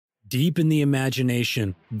Deep in the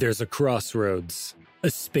imagination, there's a crossroads, a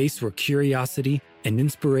space where curiosity and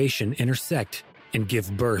inspiration intersect and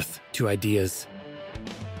give birth to ideas.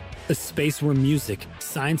 A space where music,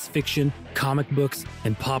 science fiction, comic books,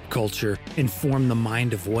 and pop culture inform the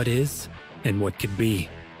mind of what is and what could be.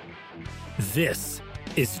 This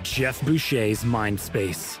is Jeff Boucher's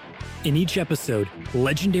Mindspace. In each episode,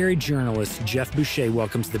 legendary journalist Jeff Boucher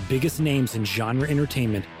welcomes the biggest names in genre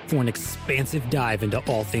entertainment for an expansive dive into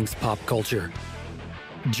all things pop culture.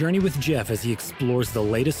 Journey with Jeff as he explores the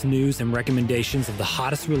latest news and recommendations of the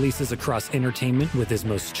hottest releases across entertainment with his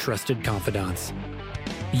most trusted confidants.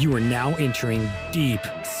 You are now entering deep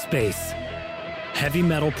space. Heavy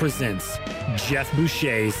Metal presents Jeff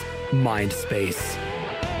Boucher's Mindspace.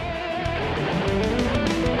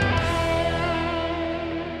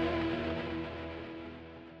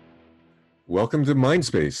 Welcome to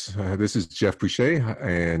Mindspace. This is Jeff Boucher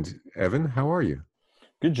and Evan. How are you?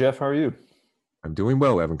 Good, Jeff. How are you? I'm doing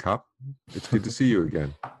well, Evan Kopp. It's good to see you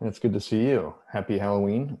again. It's good to see you. Happy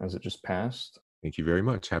Halloween as it just passed. Thank you very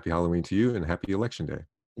much. Happy Halloween to you and happy Election Day.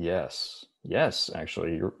 Yes.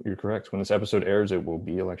 Actually, you're correct. When this episode airs, it will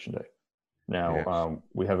be Election Day. Now,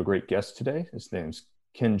 we have a great guest today. His name's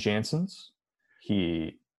Ken Janssens.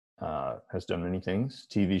 He has done many things,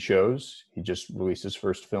 TV shows. He just released his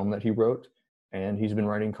first film that he wrote, and he's been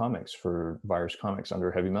writing comics for Virus Comics under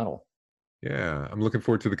Heavy Metal. Yeah, I'm looking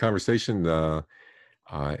forward to the conversation. Let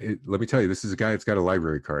me tell you, this is a guy that's got a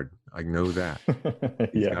library card. I know that.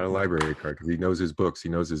 He's got a library card because he knows his books, he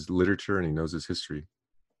knows his literature, and he knows his history.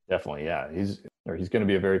 Definitely, yeah. He's going to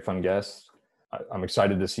be a very fun guest. I'm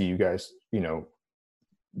excited to see you guys,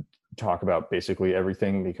 talk about basically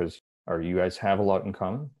everything because you guys have a lot in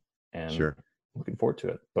common, and sure, looking forward to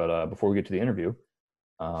it. But before we get to the interview,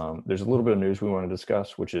 there's a little bit of news we want to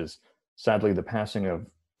discuss, which is sadly the passing of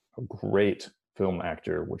a great film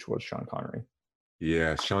actor, which was Sean Connery.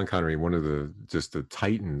 Yeah, Sean Connery, one of the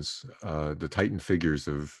titans, the titan figures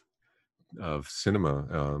of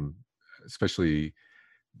cinema, especially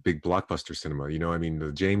big blockbuster cinema.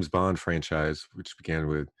 The James Bond franchise, which began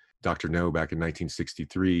with Dr. No back in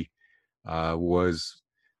 1963,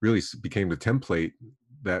 became the template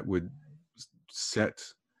that would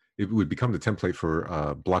become the template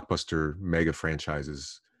for blockbuster mega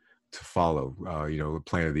franchises to follow.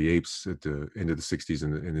 Planet of the Apes at the end of the 60s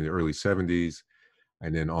and in the early 70s,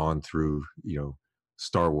 and then on through,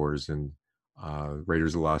 Star Wars and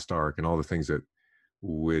Raiders of the Lost Ark and all the things that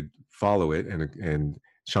would follow it. And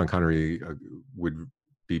Sean Connery would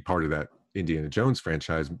be part of that Indiana Jones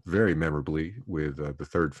franchise very memorably with the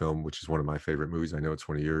third film, which is one of my favorite movies. I know it's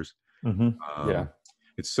one of yours. Mm-hmm. Yeah.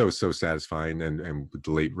 It's so satisfying, and with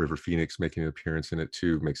the late River Phoenix making an appearance in it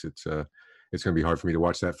too makes it it's going to be hard for me to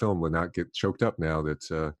watch that film and not get choked up now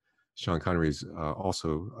that Sean Connery's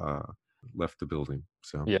also left the building.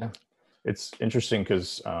 So yeah, it's interesting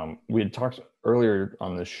because we had talked earlier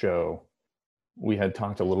on this show. We had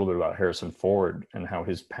talked a little bit about Harrison Ford and how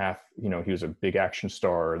his path. He was a big action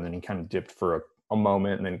star, and then he kind of dipped for a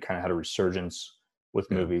moment, and then kind of had a resurgence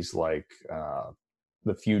with movies like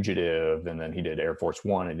The Fugitive, and then he did Air Force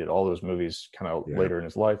One. He did all those movies kind of later in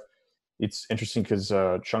his life. It's interesting because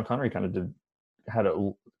Sean Connery had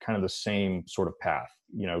the same sort of path.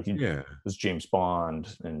 He was James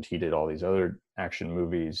Bond, and he did all these other action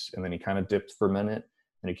movies, and then he kind of dipped for a minute,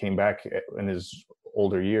 and he came back in his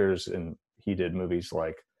older years, and he did movies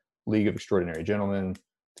like League of Extraordinary Gentlemen,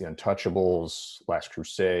 The Untouchables, Last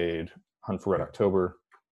Crusade, Hunt for Red October.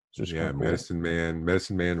 Yeah, cool.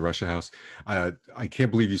 Medicine Man, Russia House. I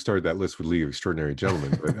can't believe you started that list with League of Extraordinary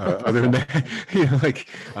Gentlemen. But other than that,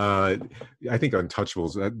 I think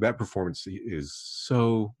Untouchables. That performance is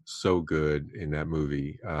so good in that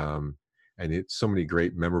movie, and it's so many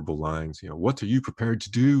great memorable lines. What are you prepared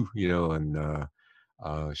to do? And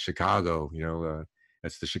Chicago.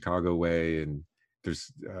 That's the Chicago way, and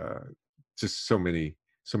there's just so many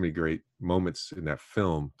great moments in that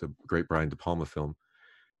film, the great Brian De Palma film.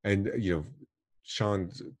 And Sean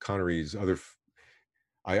Connery's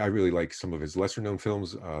I really like some of his lesser known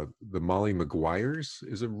films. The Molly Maguires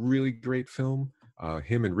is a really great film.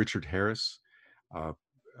 Him and Richard Harris, and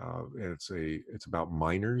it's about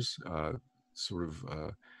miners, sort of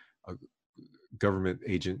a government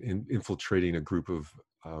agent infiltrating a group of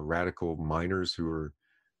radical miners who've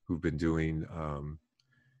been doing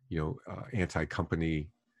anti-company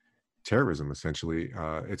terrorism essentially.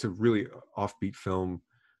 It's a really offbeat film.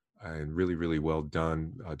 And really, really well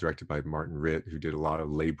done, directed by Martin Ritt, who did a lot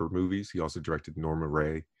of labor movies. He also directed Norma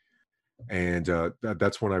Ray. And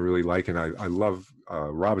that's one I really like. And I love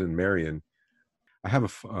Robin and Marion. I had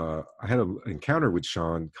an encounter with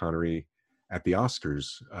Sean Connery at the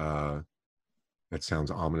Oscars. That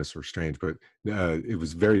sounds ominous or strange, but it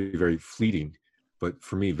was very, very fleeting. But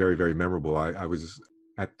for me, very, very memorable. I was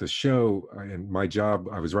at the show, and my job,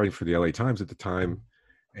 I was writing for the LA Times at the time,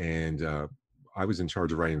 and I was in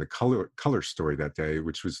charge of writing the color story that day,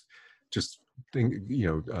 which was just,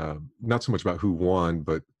 not so much about who won,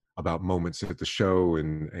 but about moments at the show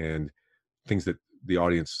and things that the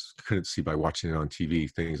audience couldn't see by watching it on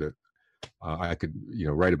TV, things that I could,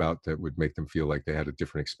 write about that would make them feel like they had a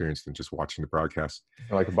different experience than just watching the broadcast.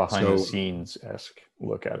 Like a behind the scenes-esque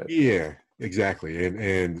look at it. Yeah, exactly.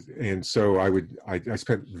 And so I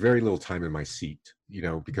spent very little time in my seat,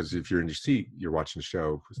 because if you're in your seat, you're watching the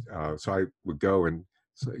show. So I would go and,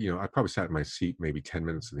 I probably sat in my seat maybe 10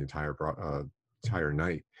 minutes of the entire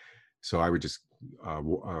night. So I would just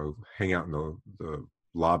hang out in the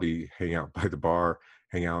lobby, hang out by the bar,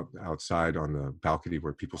 hang out outside on the balcony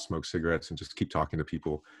where people smoke cigarettes, and just keep talking to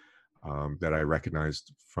people that I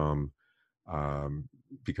recognized from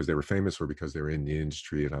because they were famous or because they were in the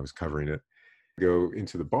industry and I was covering it. Go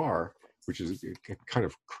into the bar, which is kind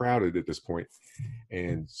of crowded at this point,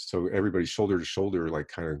 and so everybody's shoulder to shoulder, like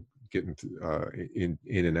kind of getting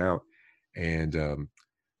in and out, and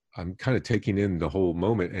I'm kind of taking in the whole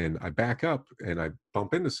moment, and I back up and I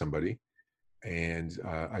bump into somebody, and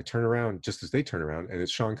I turn around just as they turn around, and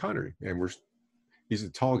it's Sean Connery, and he's a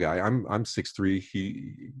tall guy. I'm 6'3".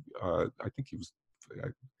 He I think he was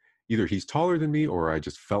either he's taller than me or I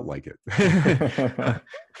just felt like it.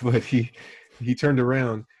 But he turned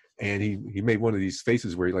around and he made one of these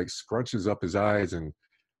faces where he like scrunches up his eyes, and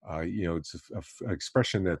it's an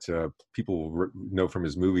expression that people know from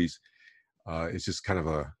his movies. It's just kind of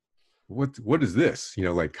a what is this,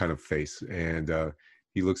 like kind of face, and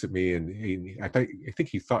he looks at me, and I think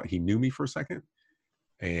he thought he knew me for a second.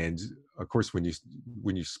 And of course, when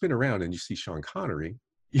you spin around and you see Sean Connery,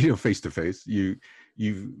 face to face, you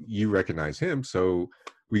recognize him. So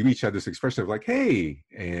we each had this expression of like, hey,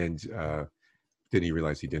 and then he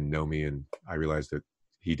realized he didn't know me, and I realized that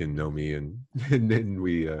he didn't know me, and then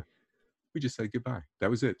we just said goodbye. That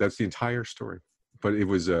was it. That's the entire story. But it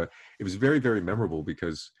was very, very memorable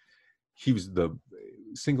because he was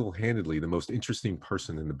single-handedly the most interesting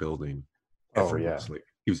person in the building. Effortlessly. Oh,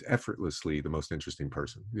 yeah. He was effortlessly the most interesting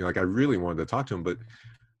person. Like I really wanted to talk to him, but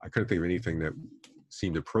I couldn't think of anything that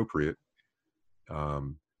seemed appropriate.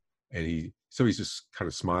 And he just kind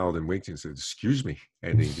of smiled and winked and said, "Excuse me,"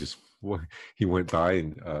 and he went by,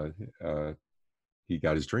 and he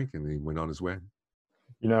got his drink and he went on his way.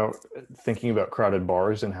 Thinking about crowded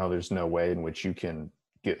bars and how there's no way in which you can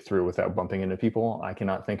get through without bumping into people, I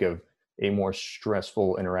cannot think of a more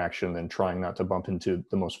stressful interaction than trying not to bump into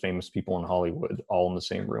the most famous people in Hollywood all in the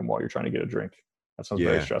same room while you're trying to get a drink. That sounds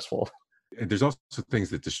very stressful. And there's also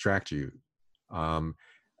things that distract you.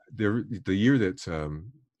 The year that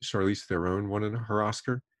Charlize Theron won her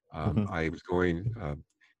Oscar, I was going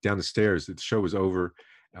down the stairs. The show was over.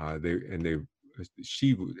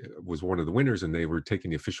 She was one of the winners, and they were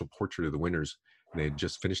taking the official portrait of the winners. And they had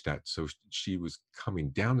just finished that. So she was coming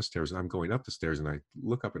down the stairs, and I'm going up the stairs, and I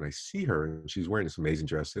look up and I see her, and she's wearing this amazing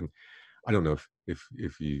dress. And I don't know if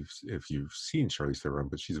you've seen Charlize Theron,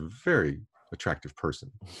 but she's a very attractive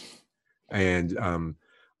person. And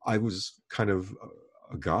I was kind of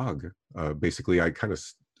agog. Basically, I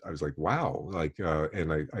was like, wow, like,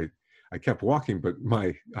 and I kept walking, but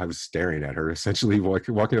I was staring at her, essentially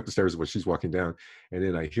walking up the stairs while she's walking down. And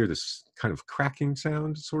then I hear this kind of cracking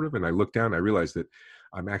sound, sort of, and I look down, I realize that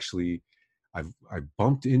I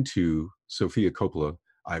bumped into Sofia Coppola.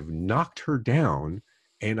 I've knocked her down,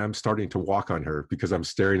 and I'm starting to walk on her because I'm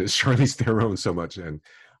staring at Charlize Theron so much. And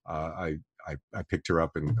I picked her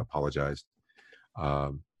up and apologized.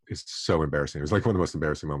 It's so embarrassing. It was like one of the most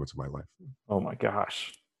embarrassing moments of my life. Oh my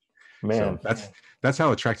gosh. Man, so that's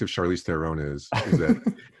how attractive Charlize Theron is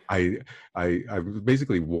that I'm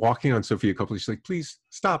basically walking on Sofia Coppola. She's like, "Please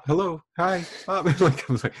stop. Hello. Hi. Stop." I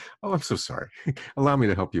was like, "Oh, I'm so sorry. Allow me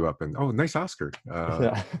to help you up." And oh, nice Oscar.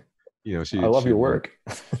 I love your work.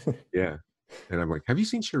 Yeah. And I'm like, "Have you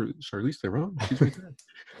seen Charlize Theron? She's right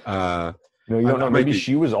there." You don't know. Maybe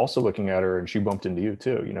she was also looking at her and she bumped into you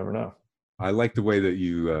too. You never know. I like the way that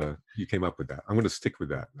you came up with that. I'm going to stick with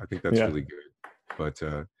that. I think that's really good. But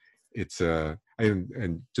it's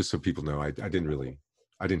and just so people know, I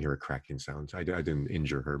didn't hear a cracking sound. I didn't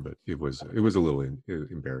injure her, but it was a little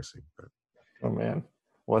embarrassing. But. Oh man,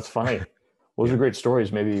 well that's funny. Well, those are great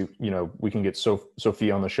stories. Maybe we can get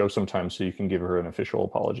Sophia on the show sometime so you can give her an official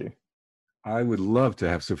apology. I would love to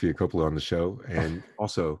have Sofia Coppola on the show, and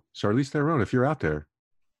also Charlize Theron. If you're out there,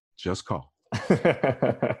 just call.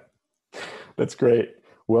 That's great.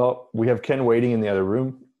 Well, we have Ken waiting in the other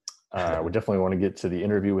room. We definitely want to get to the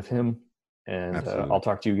interview with him, and Absolutely. I'll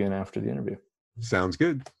talk to you again after the interview. Sounds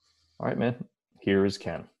good. All right, man. Here is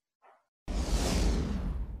Ken.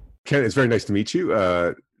 Ken, it's very nice to meet you.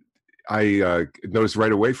 I noticed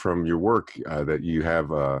right away from your work that you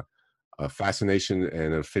have a fascination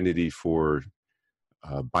and affinity for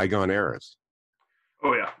bygone eras.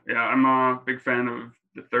 Oh yeah. I'm a big fan of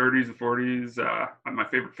the 30s, the 40s. My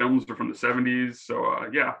favorite films are from the 70s. So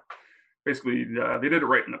yeah, basically they did it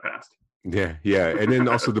right in the past. Yeah, and then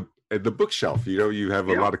also the bookshelf. You have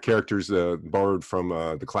a Yeah. lot of characters borrowed from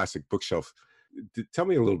the classic bookshelf. Tell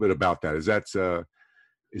me a little bit about that.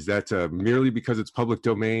 Is that merely because it's public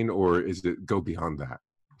domain, or is it go beyond that?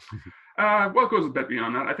 Well, it goes a bit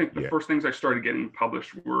beyond that. I think the Yeah. first things I started getting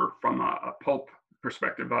published were from a pulp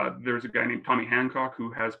perspective. There's a guy named Tommy Hancock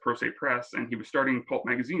who has Pro Se Press, and he was starting pulp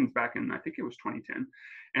magazines back in, I think it was 2010.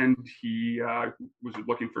 And he was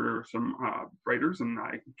looking for some writers, and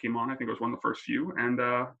I came on. I think it was one of the first few, and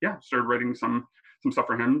yeah, started writing some stuff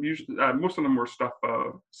for him. Usually, most of them were stuff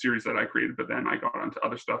series that I created, but then I got onto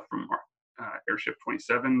other stuff from Airship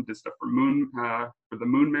 27, did stuff for the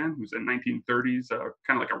Moon Man, who's in 1930s, kind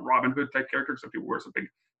of like a Robin Hood type character, except he wears a big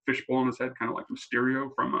fishbowl on his head, kind of like Mysterio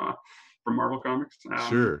from Marvel Comics.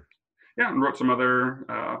 Sure. Yeah, and wrote some other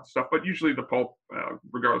stuff, but usually the pulp,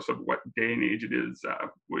 regardless of what day and age it is,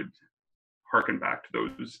 would harken back to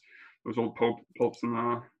those old pulps in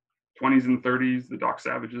the 20s and 30s, the Doc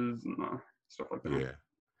Savages and stuff like that. Yeah,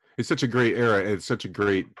 it's such a great era. It's such a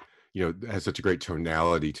great, has such a great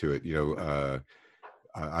tonality to it.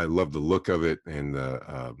 I love the look of it, and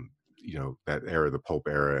the that era, the pulp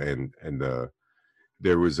era, and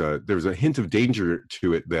there was a hint of danger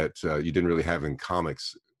to it that you didn't really have in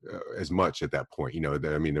comics as much at that point.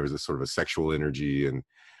 There was a sort of a sexual energy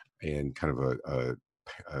and kind of a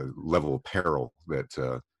level of peril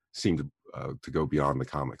that seemed to go beyond the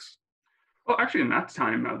comics. Well, actually, in that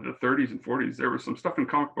time, the 30s and 40s, there was some stuff in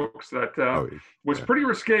comic books that was yeah. pretty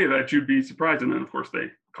risque that you'd be surprised. And then, of course, they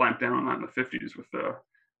clamped down on that in the 50s with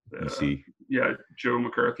Joe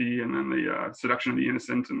McCarthy, and then the Seduction of the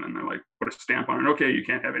Innocent, and then they like put a stamp on it. Okay, you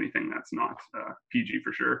can't have anything that's not PG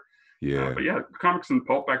for sure. Yeah. But yeah, comics and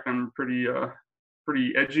pulp back then were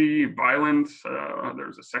pretty edgy, violent. There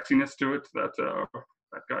was a sexiness to it that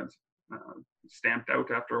got stamped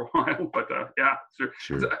out after a while. But yeah,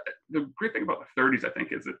 Sure. The great thing about the 30s, I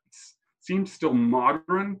think, is it seems still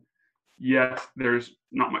modern, yet there's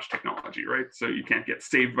not much technology, right? So you can't get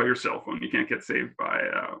saved by your cell phone. You can't get saved by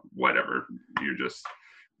whatever. You're just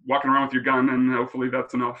walking around with your gun, and hopefully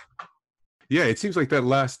that's enough. Yeah, it seems like that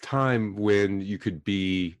last time when you could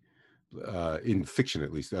be in fiction,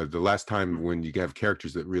 at least the last time when you have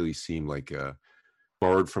characters that really seem like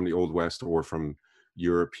borrowed from the Old West or from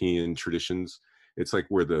European traditions. It's like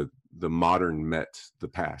where the modern met the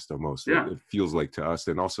past almost. Yeah. It feels like to us,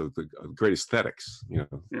 and also the great aesthetics.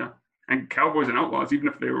 Yeah, and cowboys and outlaws, even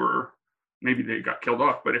if maybe they got killed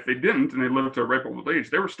off, but if they didn't and they lived to a ripe old age,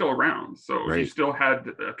 they were still around. So Right. You still had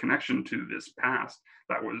a connection to this past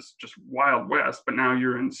that was just Wild West. But now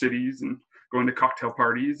you're in cities and going to cocktail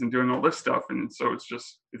parties and doing all this stuff, and so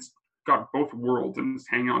it's got both worlds, and it's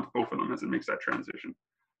hanging on to both of them as it makes that transition.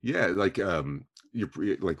 Yeah, like you're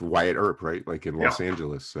like Wyatt Earp, right? Like in Los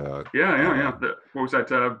Angeles. Yeah. What was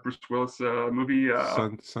that Bruce Willis movie?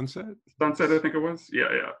 Sunset. Sunset, I think it was.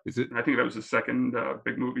 Yeah. Is it? I think that was the second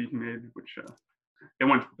big movie he made, which it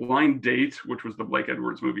went Blind Date, which was the Blake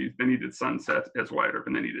Edwards movie. Then he did Sunset as Wyatt Earp,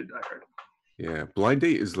 and then he did Die Hard. Yeah, Blind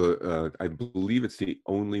Date is I believe it's the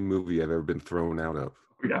only movie I've ever been thrown out of.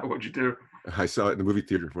 Yeah, what'd you do? I saw it in the movie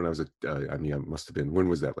theater when I was I must have been, when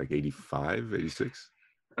was that? Like 85, 86?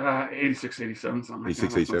 86, 87, something like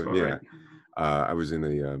 86, that. 87, yeah. Right. I was in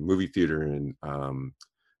a movie theater in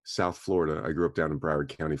South Florida. I grew up down in Broward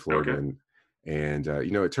County, Florida. Okay. And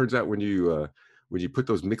it turns out when you put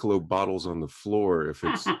those Michelob bottles on the floor, if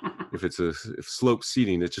it's slope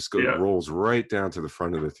seating, it just rolls right down to the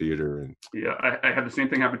front of the theater. And yeah, I had the same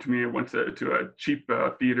thing happen to me. I went to a cheap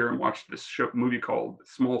theater and watched this movie called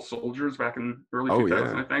Small Soldiers back in early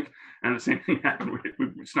 2000, I think. And the same thing happened.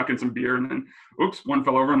 We snuck in some beer, and then oops, one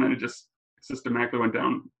fell over, and then it just systematically went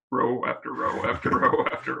down row after row after row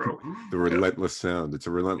after row. The relentless sound. It's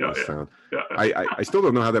a relentless sound. Yeah. I still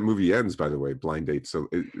don't know how that movie ends, by the way, Blind Date. So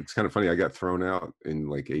it's kind of funny. I got thrown out in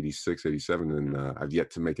like 86, 87, and I've yet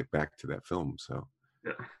to make it back to that film. So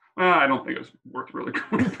yeah, I don't think it was worth really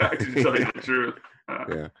going back to tell you the truth.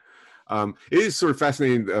 Yeah. It is sort of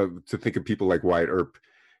fascinating to think of people like Wyatt Earp,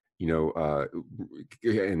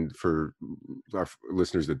 and for our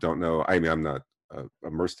listeners that don't know, I mean, I'm not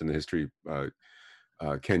immersed in the history.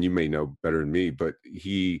 Ken, you may know better than me, but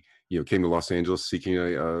he came to Los Angeles seeking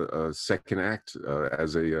a second act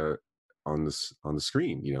as a on the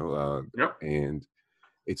screen, Yep. and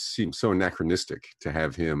it seems so anachronistic to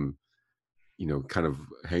have him, kind of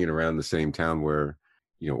hanging around the same town where,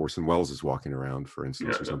 Orson Welles is walking around, for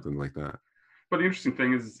instance, or something like that. But the interesting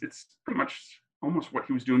thing is, it's pretty much almost what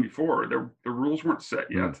he was doing before. The rules weren't set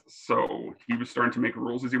yet, so he was starting to make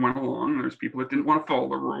rules as he went along. There's people that didn't want to follow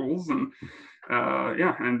the rules, and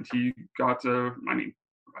and he got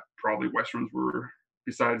probably westerns were,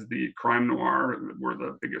 besides the crime noir, were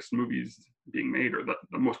the biggest movies being made, or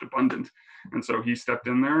the most abundant. And so he stepped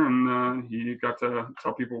in there, and he got to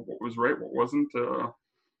tell people what was right, what wasn't,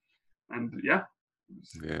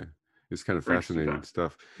 it's kind of fascinating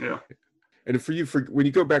stuff. Yeah. And for when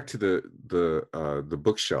you go back to the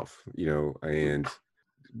bookshelf, and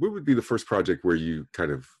what would be the first project where you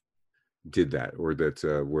kind of did that, or that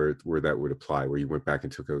where that would apply, where you went back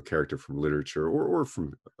and took a character from literature or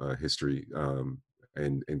from history,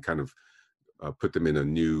 and kind of put them in a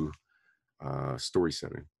new story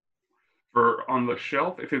setting? For On the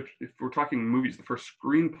Shelf, if we're talking movies, the first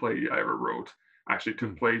screenplay I ever wrote actually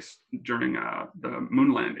took place during the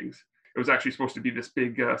moon landings. It was actually supposed to be this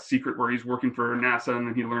big secret where he's working for NASA, and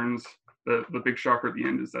then he learns the big shocker at the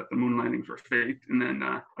end is that the moon landings were faked. And then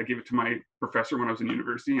I gave it to my professor when I was in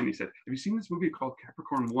university, and he said, "Have you seen this movie called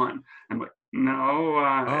Capricorn 1?" I'm like, "No."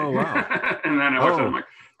 Oh, wow. And then I watched it, I'm like,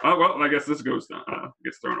 "Oh, well, I guess this gets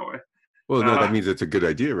thrown away." Well, no, that means it's a good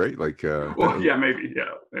idea, right? Like, well, yeah, maybe,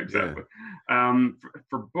 yeah, exactly. Yeah.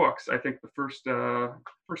 For books, I think the first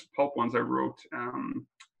pulp ones I wrote,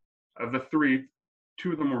 of the three,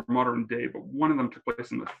 two of them were modern day, but one of them took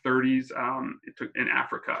place in the 30s. It took in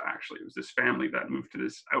Africa, actually. It was this family that moved to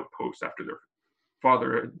this outpost after their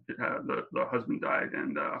father, the husband died,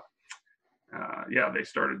 and they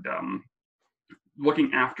started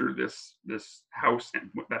looking after this house that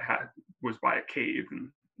was by a cave, and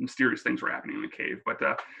mysterious things were happening in the cave. But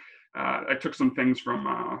I took some things from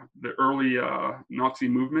the early Nazi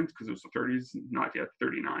movement, because it was the 30s, not yet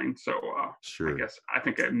 39. So sure. I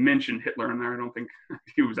think I mentioned Hitler in there. I don't think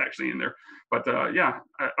he was actually in there. But I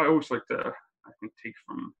always like to, take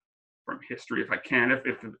from history if I can, if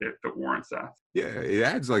it warrants that. Yeah, it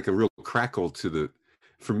adds like a real crackle to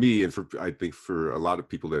for me, and I think for a lot of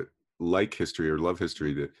people that like history or love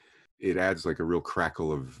history, that it adds like a real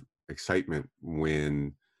crackle of excitement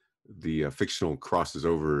when the fictional crosses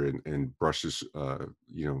over and brushes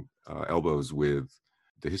elbows with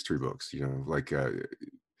the history books, like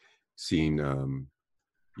seeing the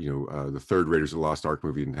third Raiders of the Lost Ark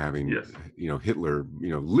movie and having Hitler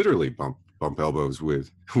literally bump elbows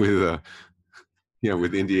with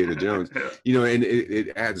Indiana Jones. And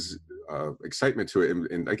it adds excitement to it.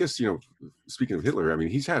 And I guess speaking of Hitler, I mean,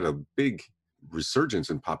 he's had a big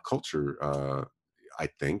resurgence in pop culture. I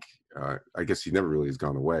think I guess he never really has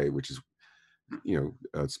gone away, which is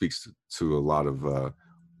speaks to a lot of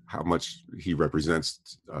how much he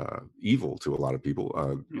represents evil to a lot of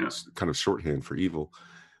people. It's kind of shorthand for evil.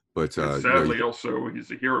 But sadly, also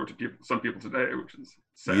he's a hero to some people today, which is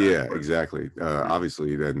sad. Yeah, exactly.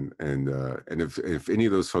 Obviously, then, and if any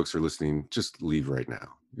of those folks are listening, just leave right now.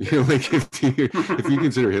 Like if you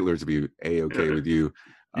consider Hitler to be okay with you,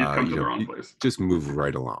 come to the wrong place. Just move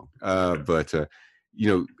right along. But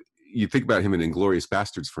you think about him in Inglourious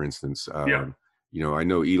Bastards, for instance. I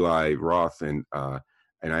know Eli Roth, and I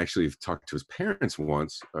actually have talked to his parents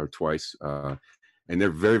once or twice, and they're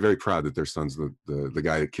very, very proud that their son's the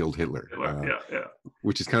guy that killed Hitler.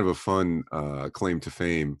 Which is kind of a fun claim to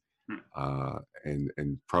fame,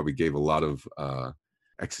 and probably gave a lot of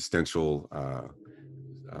existential,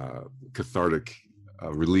 cathartic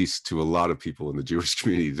release to a lot of people in the Jewish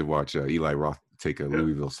community to watch Eli Roth take a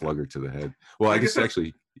Louisville Slugger to the head. Well, I guess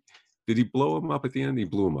actually. Did he blow him up at the end? He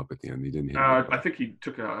blew him up at the end. He didn't hit him. I think he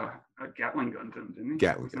took a Gatling gun to him, didn't he?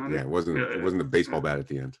 Gatling gun. Yeah, it wasn't a baseball bat at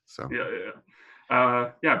the end. So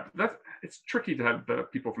it's tricky to have the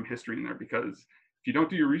people from history in there, because if you don't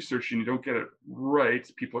do your research and you don't get it right,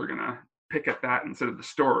 people are gonna pick at that instead of the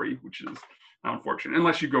story, which is unfortunate.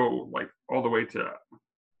 Unless you go like all the way to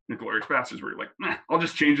Inglourious Bastards, where you're like, I'll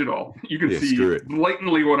just change it all. You can see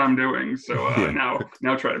blatantly what I'm doing. So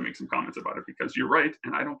now try to make some comments about it, because you're right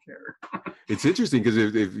and I don't care. It's interesting because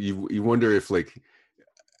if you wonder if, like,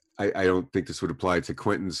 I don't think this would apply to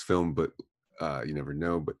Quentin's film, but you never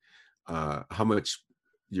know. But how much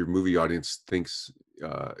your movie audience thinks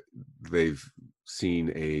they've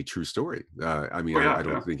seen a true story. I mean, I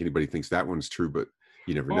don't think anybody thinks that one's true, but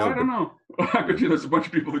you never know. I don't know. I bet you there's a bunch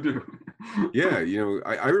of people who do. Yeah,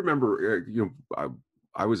 I remember,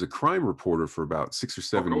 I was a crime reporter for about 6 or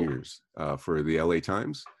 7 years for the LA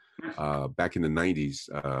Times. back in the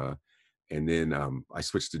 90s. And then I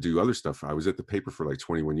switched to do other stuff. I was at the paper for like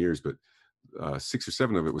 21 years, but 6 or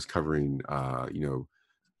 7 of it was covering,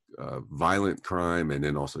 violent crime, and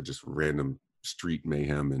then also just random street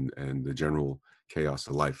mayhem and the general chaos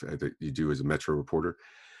of life that you do as a Metro reporter.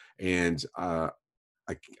 And I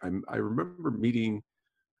remember meeting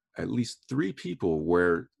at least 3 people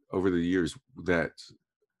where over the years that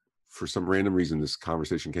for some random reason this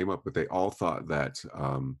conversation came up, but they all thought that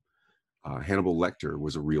Hannibal Lecter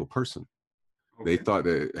was a real person. Okay. They thought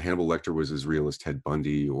that Hannibal Lecter was as real as Ted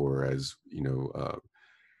Bundy or as,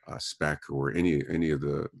 Speck or any of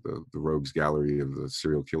the rogues gallery of the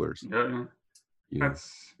serial killers. Yeah.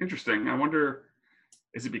 That's interesting. I wonder,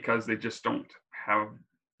 is it because they just don't have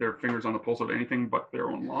their fingers on the pulse of anything but their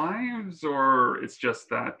own lives, or it's just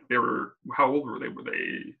that how old were they?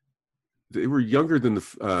 They were younger than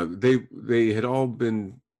they had all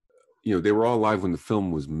been, they were all alive when the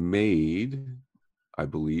film was made, I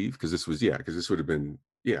believe, because this would have been,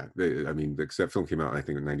 because that film came out, I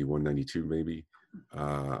think in 91, 92, maybe.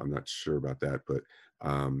 I'm not sure about that, but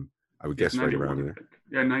I would guess right around there.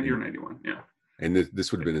 Yeah, 90 or 91, yeah. And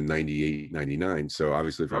this would have been in 98, 99. So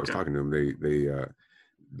obviously if I was talking to them,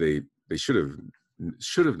 they should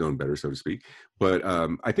have known better, so to speak. But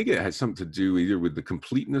I think it had something to do either with the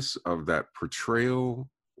completeness of that portrayal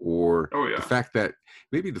or the fact that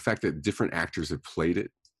different actors have played it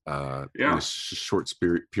in a short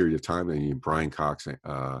period of time. And Brian Cox and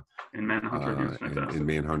Manhunter, and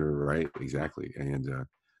Manhunter, right? Exactly. And the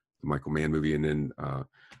Michael Mann movie, and then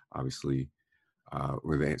obviously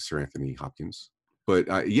with Sir Anthony Hopkins. But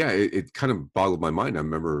it kind of boggled my mind. I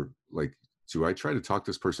remember, like, do I try to talk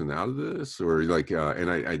this person out of this, or like?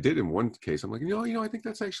 And I did in one case. I'm like, I think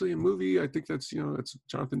that's actually a movie. I think that's it's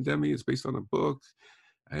Jonathan Demme. It's based on a book,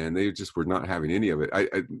 and they just were not having any of it.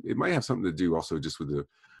 It might have something to do also just with the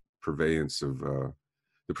pervasiveness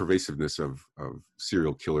of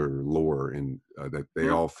serial killer lore, and that they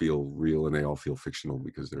all feel real and they all feel fictional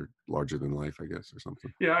because they're larger than life, I guess, or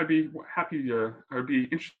something. Yeah, I'd be happy. I'd be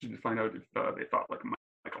interested to find out if they thought like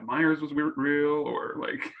Michael Myers was real, or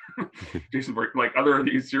like Jason Voorhees, like other of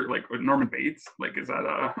these, like Norman Bates. Like, is that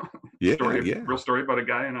a real story about a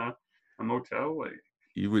guy in a motel? Like,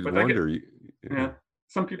 you would wonder.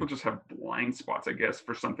 Some people just have blind spots, I guess,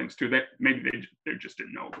 for some things too. Maybe they just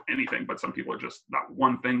didn't know anything, but some people are just, that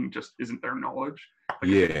one thing just isn't their knowledge.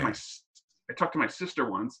 Like I talked to my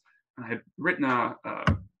sister once, and I had written a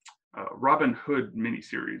Robin Hood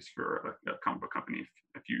miniseries for a comic book company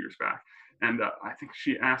a few years back. And I think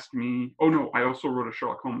she asked me, I also wrote a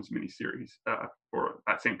Sherlock Holmes miniseries for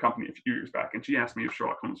that same company a few years back. And she asked me if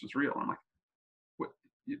Sherlock Holmes was real. I'm like,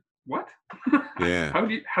 what? Yeah. How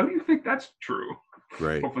do you think that's true?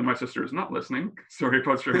 Right. Hopefully my sister is not listening. Sorry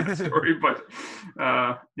about sharing that story, but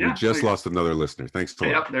we just lost another listener. Thanks to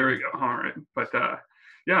Yep, there we go. All right. But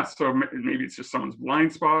so maybe it's just someone's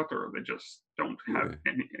blind spot, or they just don't have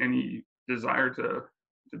any desire to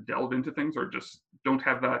delve into things, or just don't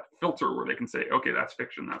have that filter where they can say, okay, that's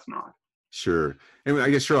fiction, that's not. Sure. And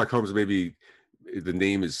I guess Sherlock Holmes, maybe the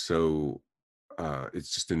name is so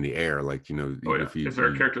it's just in the air, like, is there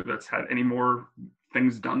a character that's had any more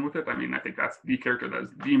things done with it? I mean, I think that's the character that is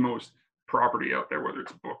the most property out there, whether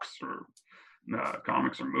it's books or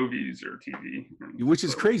comics or movies or TV, which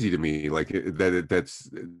is crazy to me. Like that's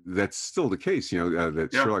still the case. That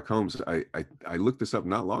Sherlock Holmes. I looked this up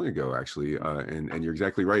not long ago, actually, and you're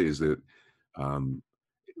exactly right. Is that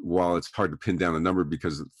while it's hard to pin down a number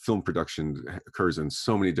because film production occurs in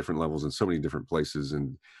so many different levels and so many different places,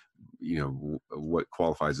 and what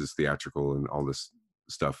qualifies as theatrical and all this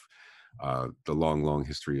stuff, the long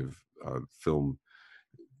history of film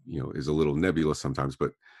is a little nebulous sometimes,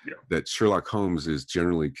 but that Sherlock Holmes is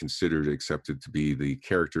generally accepted to be the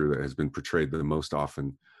character that has been portrayed the most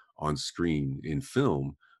often on screen in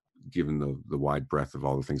film, given the wide breadth of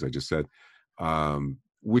all the things I just said,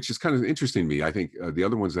 which is kind of interesting to me. I think the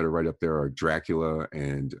other ones that are right up there are Dracula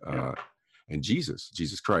and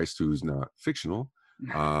Jesus Christ, who's not fictional.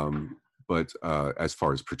 But as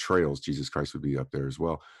far as portrayals, Jesus Christ would be up there as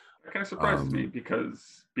well. That kind of surprises me,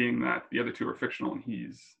 because being that the other two are fictional and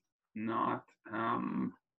he's not,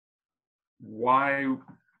 why,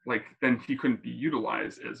 like, then he couldn't be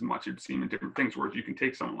utilized as much, it'd seem, in different things, whereas you can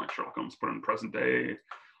take someone like Sherlock Holmes, put him in present day,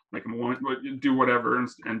 make him do whatever,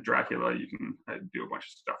 and Dracula you can do a bunch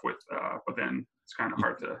of stuff with, but then it's kind of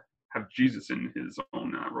hard to have Jesus in his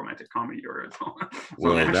own romantic comedy or his own.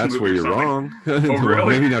 Well, that's where you're wrong. Oh,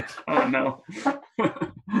 really? Maybe not. Oh, no.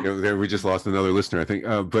 There we just lost another listener, I think.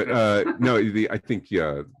 But no, I think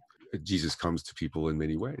Jesus comes to people in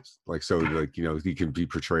many ways. Like, so like, you know, he can be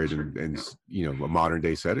portrayed in you know, a modern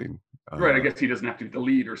day setting. Right. I guess he doesn't have to be the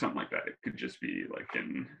lead or something like that. It could just be like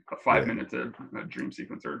in a 5 minute a dream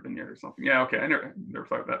sequence or a vignette or something. Yeah. Okay. I never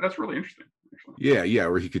thought of that. That's really interesting, actually. Yeah.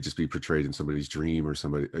 Or he could just be portrayed in somebody's dream or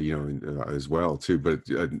somebody, you know, as well too. But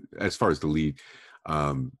as far as the lead,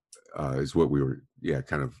 is what we were,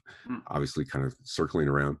 kind of obviously kind of circling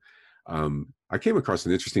around. I came across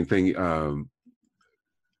an interesting thing.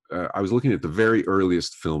 I was looking at the very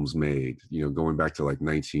earliest films made, you know, going back to like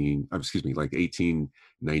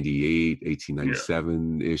 1898,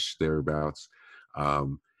 1897-ish, thereabouts.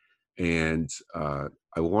 And I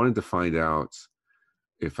wanted to find out,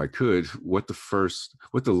 if I could, what the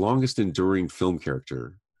longest enduring film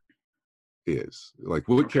character is. Like,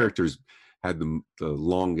 what characters had the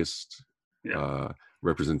longest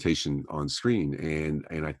representation on screen. And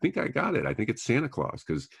I think I got it. I think it's Santa Claus,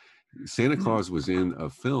 because Santa Claus was in a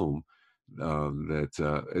film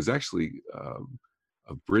that is actually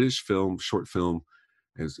a British film, short film.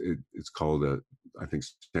 It's called I think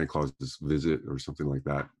Santa Claus's Visit or something like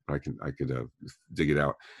that. I could dig it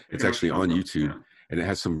out. It's actually on YouTube, and it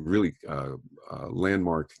has some really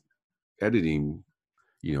landmark editing,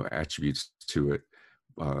 you know, attributes to it.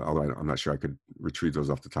 Although I'm not sure I could retrieve those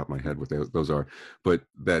off the top of my head what those are, but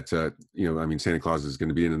that you know, I mean, Santa Claus is going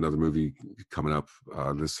to be in another movie coming up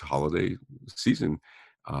this holiday season,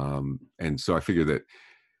 and so I figure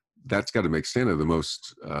that's got to make Santa the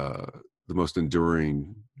most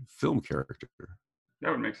enduring film character.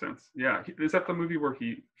 That would make sense. Yeah, is that the movie where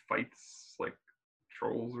he fights like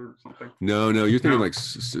trolls or something? No, you're thinking like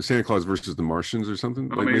Santa Claus versus the Martians or something.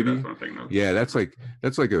 Oh, like maybe that's what I'm thinking of. Yeah, that's in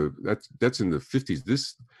the 50s.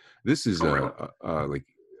 This is really? like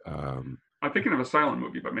I'm thinking of a silent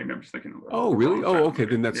movie, but maybe I'm just thinking of oh really? Oh, okay.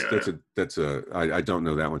 Movie. Then I don't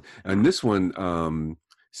know that one. And this one,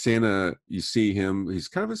 Santa, you see him, he's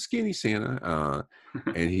kind of a skinny Santa,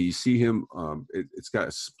 and you see him, it's got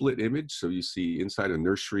a split image. So you see inside a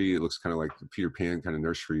nursery, it looks kind of like the Peter Pan kind of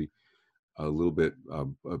nursery, a little bit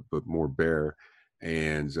but more bare,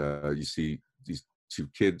 and you see these two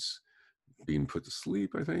kids being put to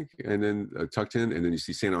sleep, I think, and then tucked in, and then you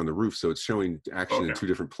see Santa on the roof. So it's showing action in two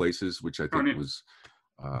different places, which I think was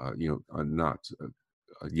you know, not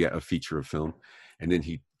yet a feature of film. And then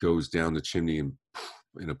he goes down the chimney, and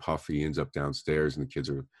in a puff he ends up downstairs, and the kids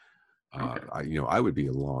are you know, I would be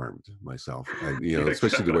alarmed myself, you know,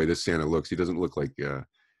 especially the way this Santa looks. He doesn't look like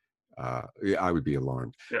I would be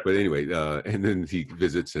alarmed. But anyway, and then he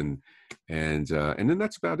visits, and then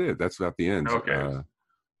that's about it. That's about the end.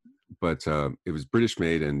 But it was British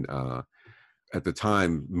made, and at the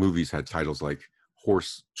time, movies had titles like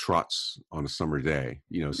 "Horse Trots on a Summer Day."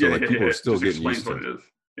 You know, so people are still getting used to it.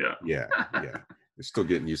 They're still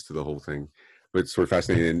getting used to the whole thing. But it's sort of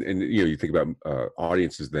fascinating. And you know, you think about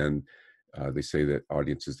audiences. Then they say that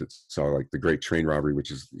audiences that saw like The Great Train Robbery, which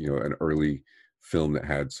is, you know, an early film that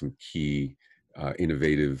had some key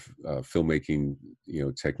innovative filmmaking, you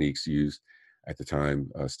know, techniques used at the time,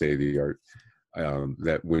 state of the art.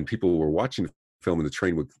 That when people were watching the film and the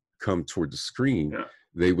train would come toward the screen,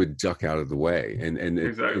 they would duck out of the way. And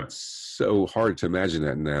it's so hard to imagine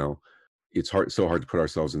that now. It's so hard to put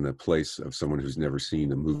ourselves in the place of someone who's never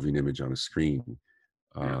seen a moving image on a screen.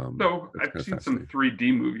 So I've seen some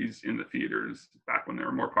 3D movies in the theaters back when they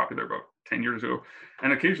were more popular, about 10 years ago.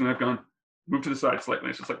 And occasionally I've gone, move to the side slightly.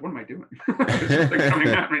 It's just like, what am I doing? There's something coming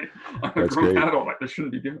at me. I'm a grown adult. Like, I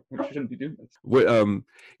shouldn't be doing this. What,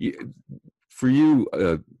 for you,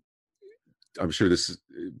 I'm sure this is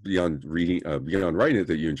beyond reading, beyond writing it,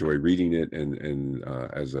 that you enjoy reading it, and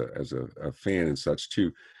as a fan and such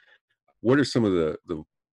too. What are some of the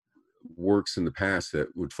works in the past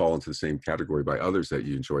that would fall into the same category by others that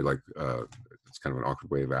you enjoy? Like, it's kind of an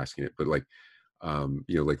awkward way of asking it, but like, you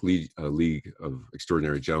know, like League of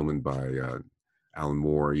Extraordinary Gentlemen by Alan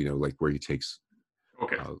Moore. You know, like where he takes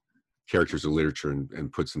characters of literature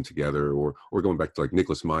and puts them together, or going back to like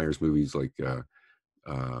Nicholas Meyer's movies, like you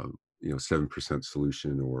know, 7%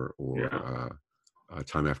 Solution, or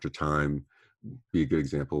Time After Time, be a good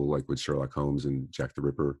example, like with Sherlock Holmes and Jack the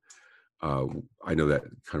Ripper. I know that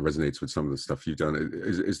kind of resonates with some of the stuff you've done.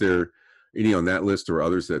 Is there any on that list, or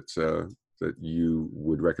others that you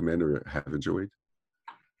would recommend or have enjoyed?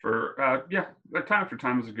 For Time After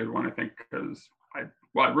Time is a good one, I think, because I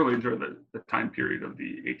really enjoy the time period of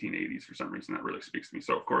the 1880s for some reason. That really speaks to me.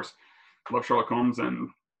 So of course, I love Sherlock Holmes, and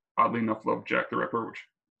oddly enough, love Jack the Ripper, which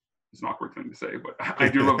is an awkward thing to say, but I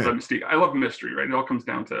do love the mystique. I love mystery, right? It all comes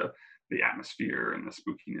down to the atmosphere and the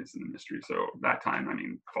spookiness and the mystery. So that time, I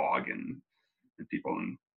mean, fog and people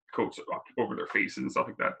in coats up over their faces and stuff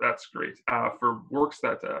like that. That's great. For works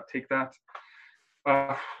that take that,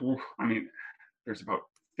 I mean, there's about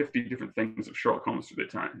 50 different things of Sherlock Holmes through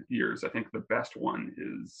the years. I think the best one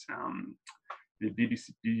is the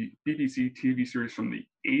BBC TV series from the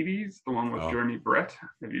 80s, the one with Jeremy Brett.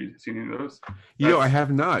 Have you seen any of those? I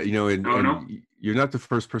have not. And no? You're not the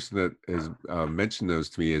first person that has mentioned those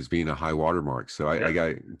to me as being a high watermark. So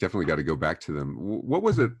I definitely got to go back to them. What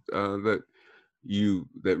was it that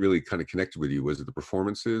really kind of connected with you? Was it the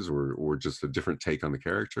performances or just a different take on the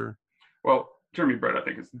character? Well, Jeremy Brett, I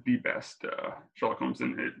think, is the best Sherlock Holmes,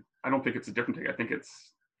 and I don't think it's a different take. I think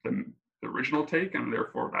it's the original take, and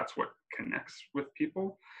therefore that's what connects with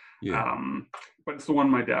people. Yeah. But it's the one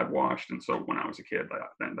my dad watched, and so when I was a kid,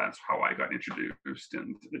 then that's how I got introduced,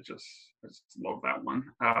 and I just love that one.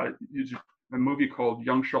 A movie called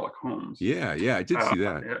Young Sherlock Holmes. Yeah, I did see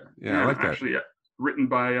that. Yeah, I like that. Actually, written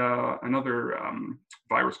by another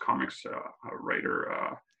Virus Comics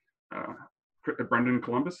writer, Brendan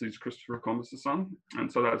Columbus. He's Christopher Columbus's son,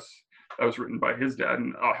 and so that was written by his dad,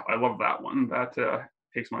 and I love that one. That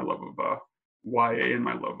takes my love of YA and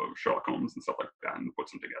my love of Sherlock Holmes and stuff like that, and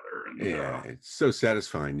puts them together. And it's so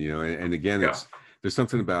satisfying, and again, there's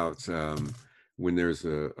something about when there's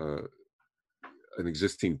an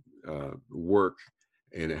existing work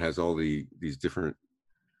and it has all these different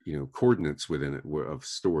coordinates within it of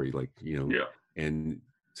story, like and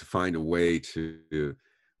to find a way to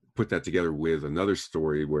put that together with another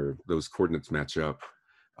story where those coordinates match up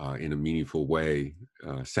in a meaningful way,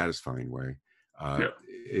 satisfying way.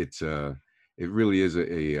 It really is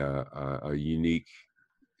a unique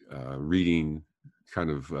reading kind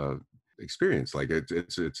of experience. Like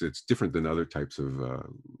it's different than other types of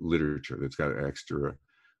literature that's got an extra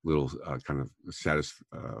little kind of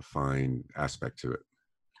satisfying aspect to it.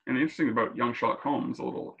 And the interesting about Young Sherlock Holmes, a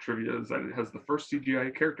little trivia, is that it has the first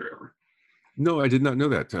CGI character ever. No, I did not know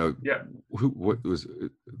that. What was?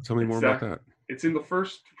 Tell me more about that. It's in the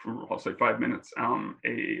first, I'll say 5 minutes.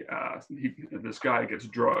 This guy gets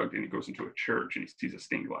drugged and he goes into a church and he sees a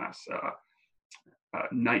stained glass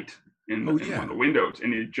knight in one of the windows,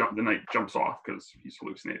 and the knight jumps off because he's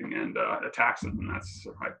hallucinating and attacks him. And I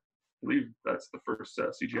believe that's the first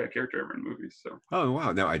CGI character ever in movies. So. Oh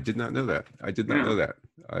wow! No, I did not know that. I did not know that.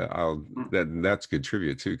 That's good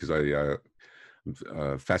trivia too, because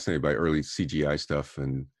I'm fascinated by early CGI stuff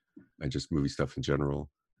and just movie stuff in general.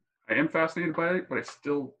 I am fascinated by it, but I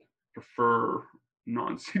still prefer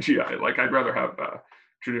non-CGI. Like I'd rather have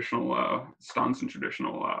traditional stunts and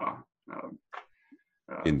traditional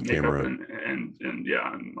in camera and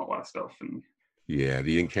all that stuff. And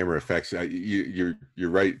the in-camera effects. You're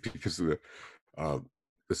right, because of the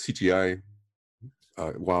CGI,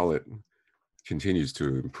 while it continues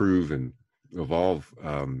to improve and evolve,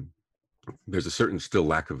 there's a certain still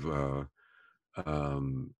lack of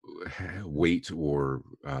weight or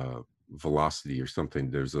velocity or something.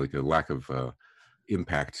 There's like a lack of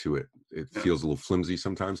impact to it. It feels a little flimsy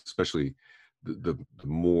sometimes, especially the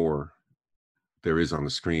more there is on the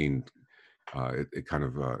screen. It kind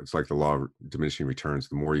of it's like the law of diminishing returns.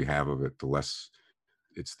 The more you have of it, the less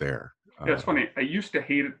it's there. It's funny. I used to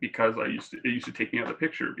hate it because it used to take me out of the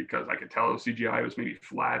picture, because I could tell the CGI was maybe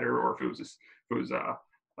flatter, or if it was a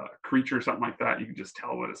creature or something like that, you can just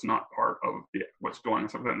tell that it's not part of what's going on,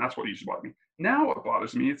 something, and that's what used to bother me. Now what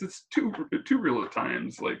bothers me is it's too real at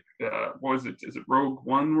times. Like what is it? Is it Rogue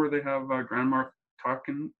One where they have Grand Moff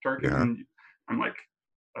Tarkin? Yeah. And I'm like,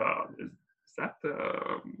 is that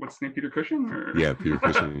what's his name, Peter Cushing? Or? Yeah, Peter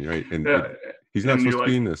Cushing, right? And he's not supposed to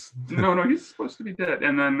be in this. no, he's supposed to be dead.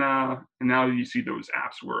 And then and now you see those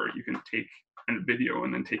apps where you can take a video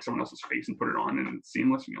and then take someone else's face and put it on, and it's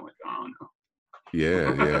seamless, and you're like, oh no.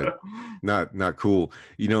 Yeah. Not cool.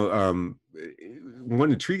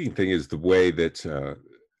 One intriguing thing is the way that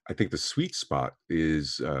I think the sweet spot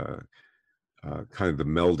is kind of the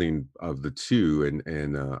melding of the two,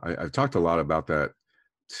 and I've talked a lot about that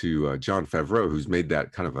to Jon Favreau, who's made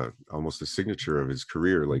that kind of almost a signature of his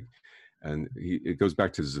career. Like, and it goes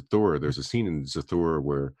back to Zathura. There's a scene in Zathura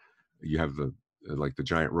where you have the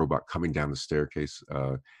giant robot coming down the staircase,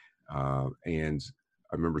 and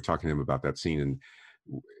I remember talking to him about that scene, and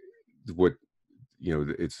what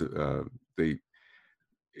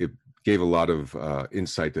it gave a lot of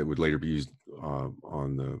insight that would later be used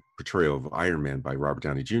on the portrayal of Iron Man by Robert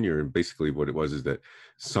Downey Jr. And basically what it was is that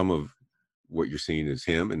some of what you're seeing is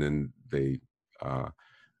him, and then they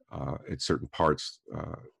at certain parts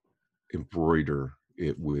embroider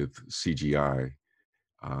it with CGI,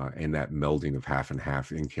 and that melding of half and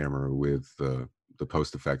half in camera with the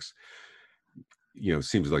post effects,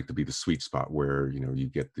 seems like to be the sweet spot where you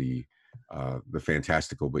get the the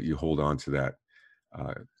fantastical, but you hold on to that.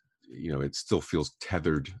 It still feels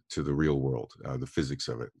tethered to the real world, the physics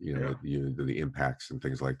of it, the impacts and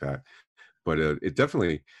things like that. But it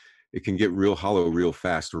definitely, it can get real hollow real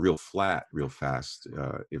fast, or real flat real fast,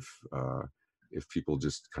 if people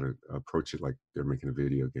just kind of approach it like they're making a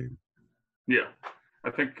video game. Yeah,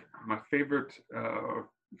 I think my favorite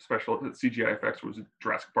special CGI effects was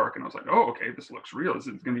Jurassic Park, and I was like, oh, okay, this looks real. This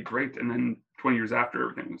is going to be great. And then 20 years after,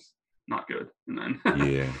 everything was not good. And then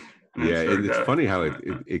yeah. And it's funny how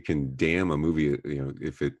it can damn a movie,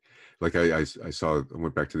 if it, like I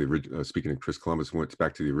went back to the original, speaking of Chris Columbus, went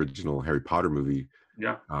back to the original Harry Potter movie.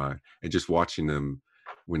 Yeah. And just watching them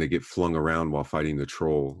when they get flung around while fighting the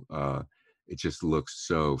troll, it just looks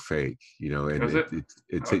so fake, and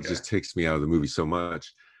it just takes me out of the movie so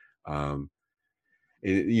much. Then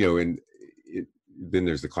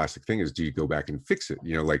there's the classic thing is, do you go back and fix it?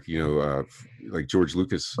 Like George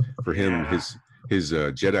Lucas, for him, his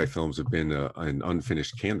Jedi films have been an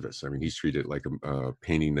unfinished canvas. I mean, he's treated it like a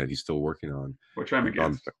painting that he's still working on. Which I'm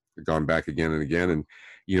against. Gone back again and again. And,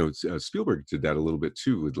 Spielberg did that a little bit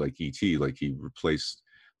too with like E.T., like he replaced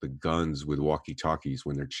the guns with walkie-talkies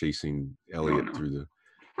when they're chasing Elliot through the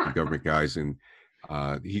government guys. And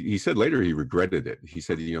he said later he regretted it. He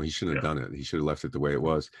said, he shouldn't have done it. He should have left it the way it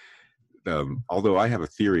was. Although I have a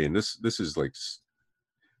theory, and this is like,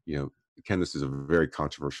 Ken, this is a very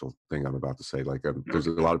controversial thing I'm about to say. Like, there's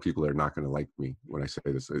a lot of people that are not going to like me when I say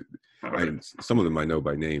this. Some of them I know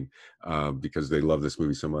by name because they love this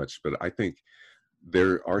movie so much. But I think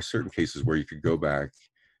there are certain cases where you could go back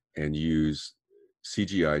and use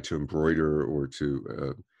CGI to embroider or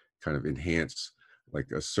to kind of enhance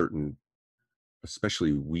like a certain,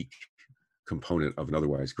 especially weak component of an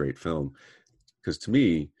otherwise great film. Because to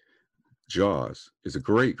me, Jaws is a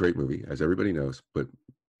great movie, as everybody knows, but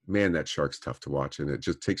man, that shark's tough to watch, and it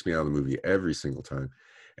just takes me out of the movie every single time.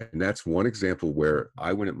 And that's one example where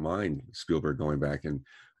I wouldn't mind Spielberg going back and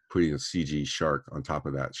putting a CG shark on top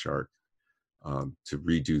of that shark to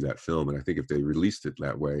redo that film. And I think if they released it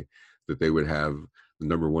that way, that they would have the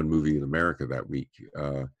 #1 movie in America that week.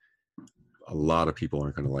 A lot of people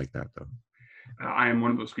aren't going to like that, though. I am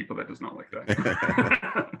one of those people that does not like that.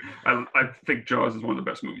 I think Jaws is one of the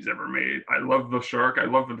best movies ever made. I love the shark. I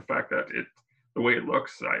love the fact that the way it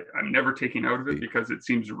looks, I'm never taking out of it because it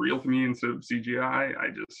seems real to me instead of CGI.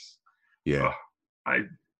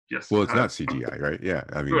 Well, it's not CGI, right? Yeah,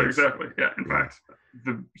 I mean, exactly. Yeah, in fact,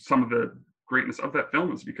 some of the greatness of that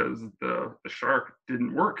film is because the shark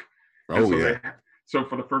didn't work. So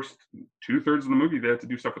for the first 2/3 of the movie, they had to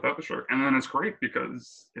do stuff without the shark, and then it's great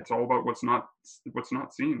because it's all about what's not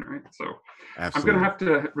seen, right? So absolutely. I'm going to have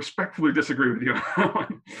to respectfully disagree with you.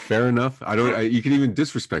 Fair enough. You can even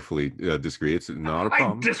disrespectfully disagree. It's not a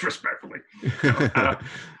problem. Disrespectfully.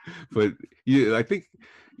 But I think,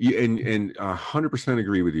 and 100%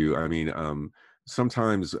 agree with you. I mean,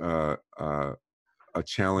 sometimes a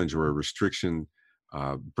challenge or a restriction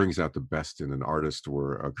brings out the best in an artist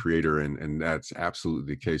or a creator, and that's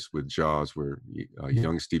absolutely the case with Jaws, where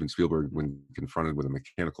young Steven Spielberg, when confronted with a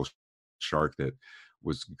mechanical shark that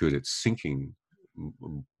was good at sinking,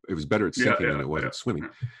 it was better at sinking than it was at swimming,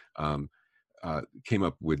 came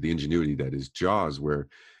up with the ingenuity that is Jaws, where,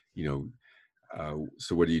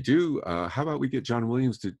 so what do? How about we get John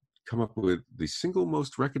Williams to come up with the single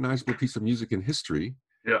most recognizable piece of music in history?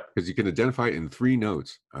 Yeah, because you can identify it in 3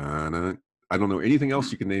 notes. I don't know anything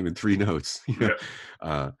else you can name in 3 notes.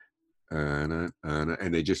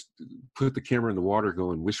 And they just put the camera in the water,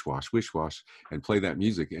 going wish wash, and play that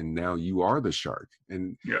music, and now you are the shark.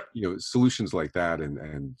 And solutions like that,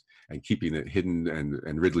 and keeping it hidden,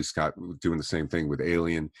 and Ridley Scott doing the same thing with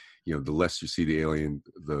Alien. The less you see the alien,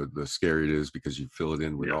 the scarier it is, because you fill it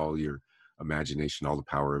in with all your imagination, all the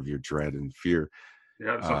power of your dread and fear.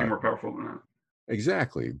 Yeah, there's something more powerful than that.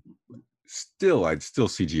 Exactly. I'd still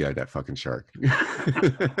CGI that fucking shark.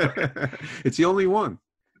 It's the only one.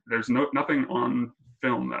 There's nothing on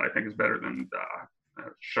film that I think is better than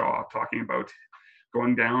Shaw talking about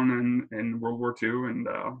going down in World War II, and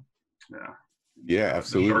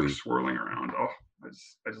absolutely, the sharks swirling around. Oh,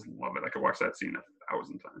 I just love it. I could watch that scene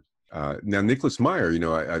 1,000 times. Now, Nicholas Meyer,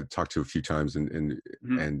 I've talked to a few times, and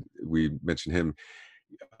we mentioned him.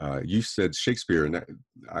 You said Shakespeare, and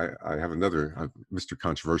I have another Mr.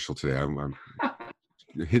 Controversial today. I'm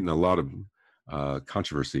hitting a lot of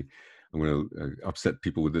controversy. I'm going to upset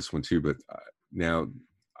people with this one too. But now,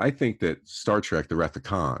 I think that Star Trek: The Wrath of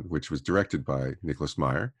Khan, which was directed by Nicholas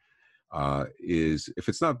Meyer, is, if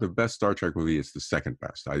it's not the best Star Trek movie, it's the second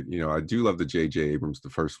best. I do love the J.J. Abrams, the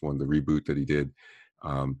first one, the reboot that he did.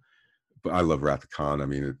 but I love Wrath of Khan. I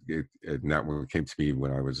mean, and that one came to me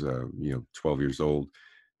when I was 12 years old,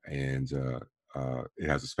 and it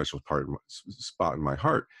has a special spot in my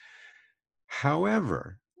heart.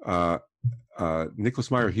 However,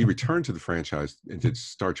 Nicholas Meyer, he returned to the franchise and did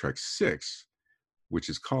Star Trek VI, which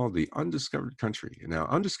is called The Undiscovered Country. Now,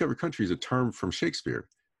 Undiscovered Country is a term from Shakespeare.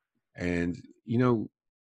 And,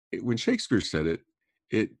 when Shakespeare said it,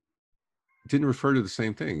 it didn't refer to the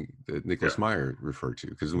same thing that Nicholas Meyer referred to.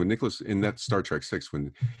 Because when Nicholas, in that Star Trek VI,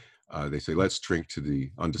 when they say, let's drink to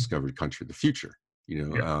the undiscovered country, the future,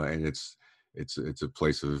 and it's a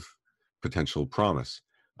place of potential promise.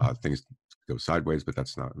 Things go sideways, but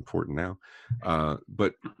that's not important now.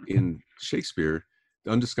 But in Shakespeare,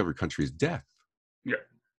 the undiscovered country is death. Yeah.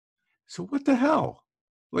 So what the hell?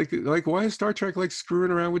 Like why is Star Trek like screwing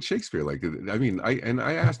around with Shakespeare? Like, I mean,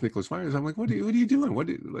 I asked Nicholas Myers, I'm like, what are you doing?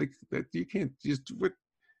 That you can't just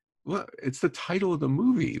what? It's the title of the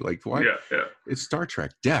movie. Like, why? Yeah. It's Star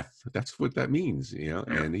Trek, death. That's what that means,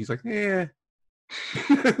 And he's like, that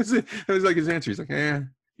was like his answer. He's like, Well,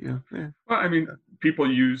 I mean, people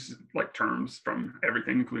use like terms from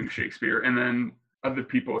everything, including Shakespeare, and then other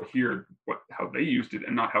people hear how they used it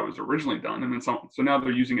and not how it was originally done, and then so now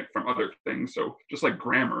they're using it from other things. So just like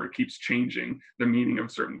grammar, it keeps changing the meaning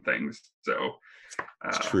of certain things. So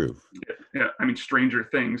it's true. Yeah, I mean, Stranger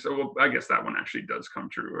Things. Well, I guess that one actually does come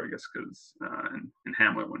true. I guess because in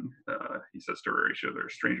Hamlet, when he says to Horatio,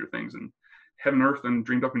 "There's stranger things in heaven, earth, and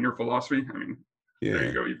dreamed up in your philosophy." I mean, there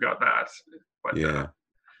you go. You've got that. But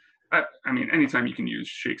I mean, anytime you can use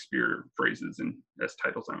Shakespeare phrases as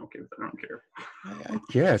titles, I'm okay with it. I don't care. I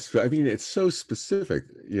guess, but I mean, it's so specific,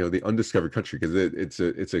 the undiscovered country, because it's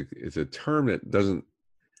a term that doesn't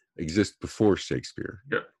exist before Shakespeare.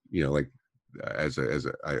 Yeah. Like I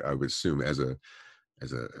would assume as a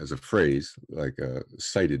phrase, like a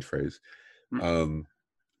cited phrase, and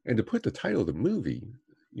to put the title of the movie,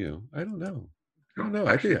 I don't know.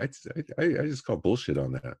 I think I just call bullshit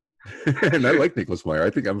on that. And I like Nicholas Meyer.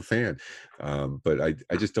 I think I'm a fan, but I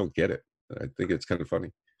just don't get it. I think it's kind of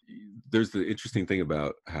funny. There's the interesting thing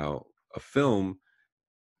about how a film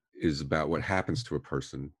is about what happens to a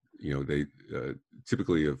person. They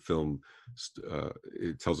typically a film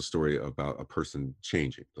it tells a story about a person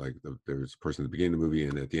changing. Like there's a person at the beginning of the movie,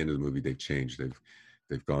 and at the end of the movie, they've changed.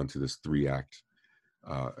 They've gone to this 3-act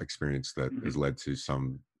experience that has led to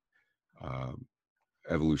some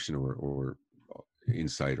evolution or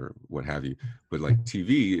insight or what have you. But like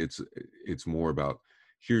TV, it's more about,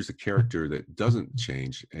 here's a character that doesn't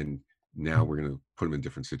change, and now we're going to put them in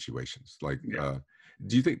different situations. Like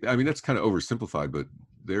do you think, I mean, that's kind of oversimplified, but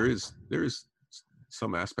there is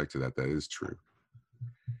some aspect to that is true.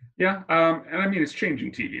 And I mean, it's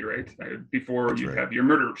changing TV, right? Before you have your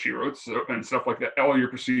Murder She Wrote and stuff like that, all your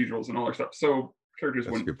procedurals and all that stuff. So characters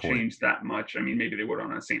wouldn't change that much. I mean, maybe they would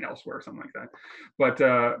on a St. Elsewhere or something like that. But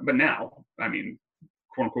now, I mean,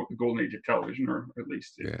 quote unquote, the golden age of television, or at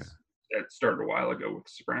least it started a while ago with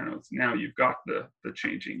Sopranos. Now you've got the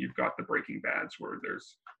changing, you've got the Breaking Bads where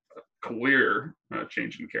there's a clear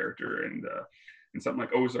change in character, and something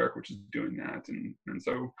like Ozark, which is doing that, and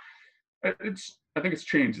so I think it's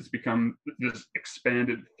changed. It's become this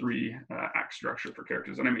expanded 3-act structure for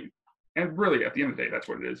characters, and I mean, and really at the end of the day, that's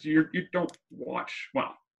what it is. You don't watch.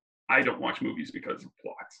 Well, I don't watch movies because of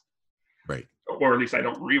plots. Right. Or at least I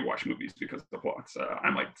don't rewatch movies because of the plots.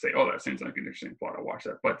 I might say, oh, that seems like an interesting plot, I'll watch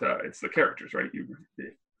that. But it's the characters, right?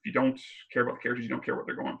 If you don't care about the characters, you don't care what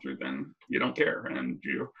they're going through, then you don't care. And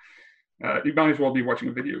you might as well be watching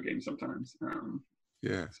a video game sometimes. So,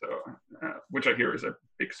 which I hear is a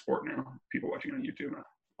big sport now, people watching on YouTube.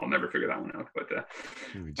 I'll never figure that one out. But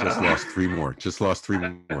we just lost 3 more. Just lost 3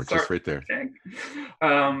 more. Just right there.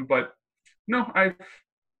 But no, I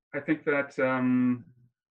think that...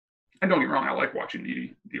 and don't get me wrong, I like watching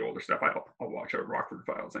the older stuff. I'll watch a Rockford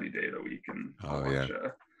Files any day of the week, and I'll watch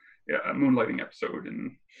a Moonlighting episode,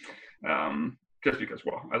 and just because,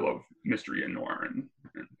 well, I love mystery and noir,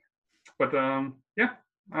 but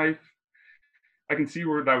I can see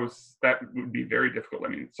where that would be very difficult. I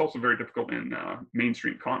mean, it's also very difficult in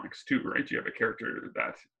mainstream comics too, right? You have a character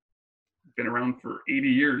that's been around for 80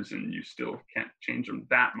 years and you still can't change them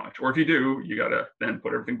that much. Or if you do, you got to then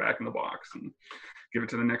put everything back in the box and give it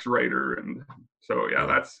to the next writer. And so,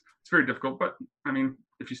 it's very difficult. But I mean,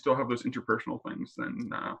 if you still have those interpersonal things, then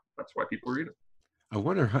that's why people read it. I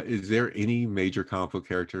wonder, is there any major comic book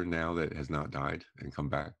character now that has not died and come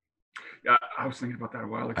back? Yeah, I was thinking about that a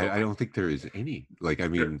while ago. I don't think there is any. Like, I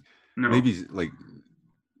mean, no. maybe like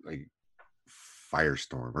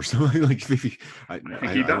Firestorm or something like maybe. I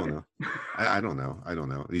think he died. don't know. I don't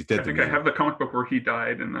know. He's dead. I think I have the comic book where he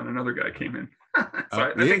died and then another guy came in.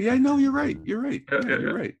 No, you're right. You're right.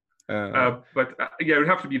 You're right. But it would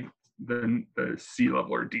have to be the C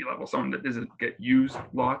level or D level, someone that doesn't get used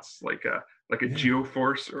lots, like a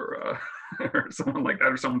Geoforce or someone like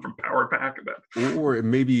that, or someone from Power Pack. Or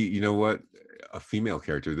maybe, you know what, a female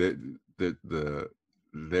character that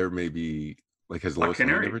there may be, like, has Lois Lane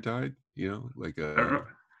ever died? You know, like I don't know.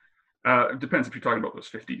 It depends if you're talking about those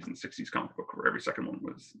 50s and 60s comic book where every second one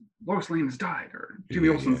was Lois Lane has died, or Jimmy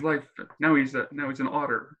Olsen's life. Now he's an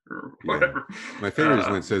otter or whatever. My favorite is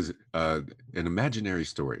when it says an imaginary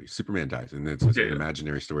story. Superman dies, and it's an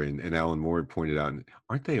imaginary story. And Alan Moore pointed out,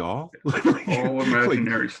 aren't they all? All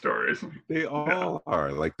imaginary stories. They all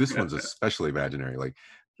are. Like, this one's especially imaginary. Like,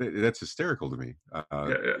 that's hysterical to me.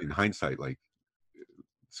 In hindsight, like,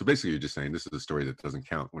 so basically you're just saying this is a story that doesn't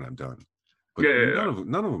count when I'm done. But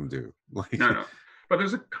none of them do. Like, no. But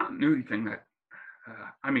there's a continuity thing that,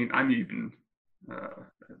 I'm even a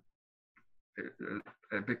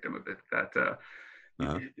victim of it. That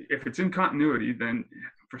if it's in continuity, then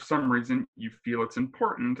for some reason you feel it's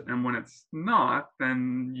important, and when it's not,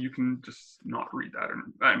 then you can just not read that.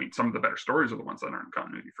 And I mean, some of the better stories are the ones that aren't in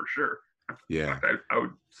continuity for sure. Yeah, in fact, I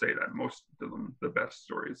would say that most of them, the best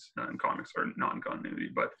stories in comics, are non-continuity.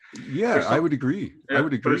 But I would agree. Yeah, I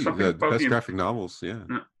would agree. The best the graphic novels,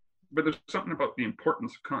 But there's something about the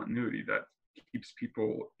importance of continuity that keeps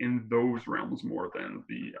people in those realms more than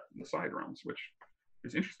the side realms, which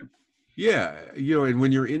is interesting. Yeah, you know, and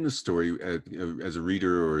when you're in the story as a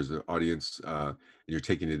reader or as an audience, and you're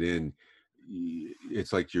taking it in,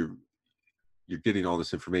 it's like you're getting all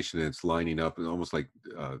this information and it's lining up, and almost like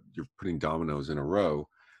you're putting dominoes in a row.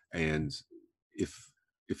 And if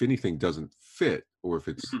anything doesn't fit, or if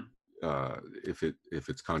it's if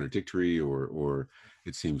it's contradictory, or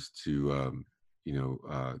it seems to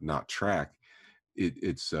not track,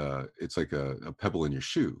 it's like a pebble in your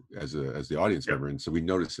shoe as the audience member, and so we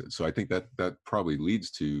notice it. So I think that probably leads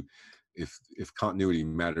to, if continuity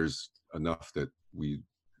matters enough that we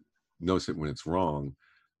notice it when it's wrong,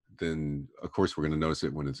 then of course we're going to notice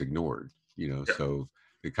it when it's ignored, so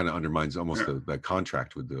it kind of undermines almost that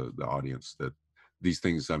contract with the audience, that these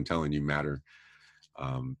things I'm telling you matter.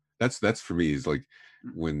 That's for me, is like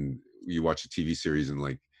when you watch a TV series and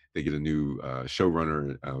like they get a new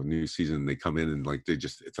showrunner, a new season, they come in and like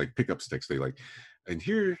it's like pickup sticks. They like, and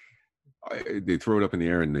here they throw it up in the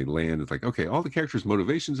air and they land. It's like, okay, all the characters'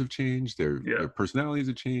 motivations have changed, their personalities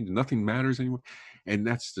have changed, nothing matters anymore. And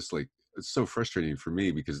that's just like, it's so frustrating for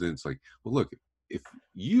me, because then it's like, well, look, if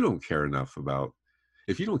you don't care about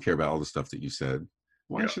all the stuff that you said,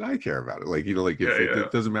 why should I care about it? Like, if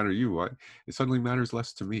it doesn't matter to you, why it suddenly matters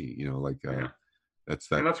less to me? That's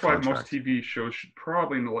that. And that's contract. why most TV shows should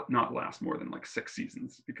probably not last more than like 6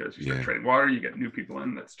 seasons, because you start treading water, you get new people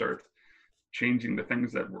in that start changing the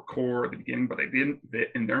things that were core at the beginning, but in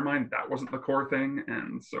their mind, that wasn't the core thing.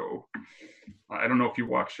 And so I don't know if you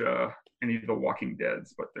watch any of the Walking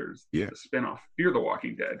Deads, but there's the spinoff Fear the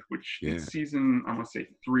Walking Dead, which in season, I want to say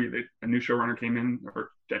 3, a new showrunner came in,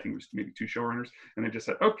 or I think it was maybe 2 showrunners, and they just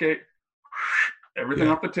said, okay, everything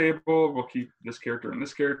off the table, we'll keep this character and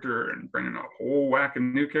this character, and bring in a whole whack of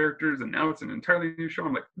new characters, and now it's an entirely new show.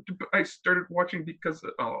 I'm like, I started watching because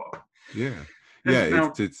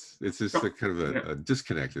it's just a kind of a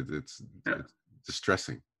disconnect. It's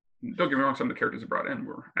distressing. Don't get me wrong, some of the characters brought in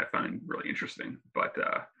I find really interesting, but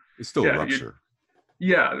it's still a rupture.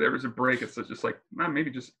 There was a break. It's just like,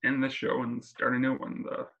 maybe just end this show and start a new one.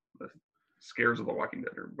 The scares of the Walking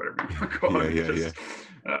Dead, or whatever you want to call it.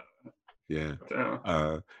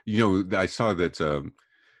 I saw that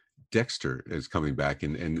Dexter is coming back,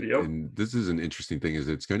 and this is an interesting thing, is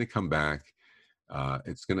it's going to come back.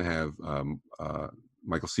 It's going to have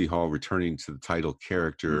Michael C. Hall returning to the title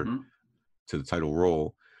character, to the title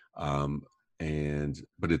role, but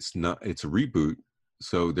it's a reboot.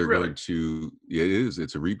 So they're going to,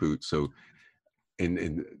 it's a reboot. So,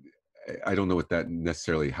 and I don't know what that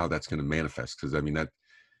necessarily, how that's going to manifest. Cause I mean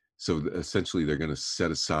so essentially they're going to set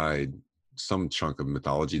aside some chunk of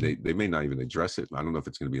mythology. They may not even address it. I don't know if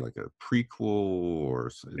it's going to be like a prequel, or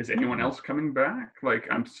is anyone else coming back? Like,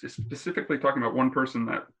 I'm specifically talking about one person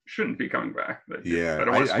that shouldn't be coming back. I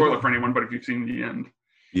don't want to spoil it for anyone, but if you've seen the end.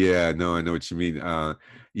 Yeah, no, I know what you mean. And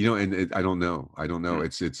I don't know.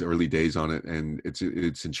 It's early days on it, and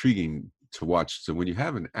it's intriguing to watch. So when you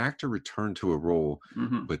have an actor return to a role,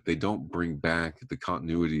 but they don't bring back the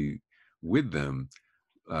continuity with them,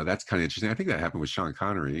 that's kind of interesting. I think that happened with Sean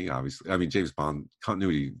Connery. Obviously, I mean, James Bond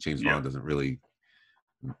continuity. James Bond doesn't really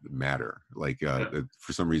matter. Like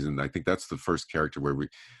for some reason, I think that's the first character where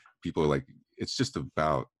people are like, it's just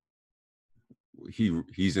about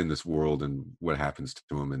he's in this world and what happens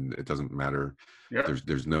to him, and it doesn't matter. Yeah.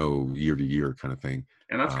 There's no year to year kind of thing.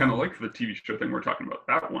 And that's kind of like the TV show thing we're talking about.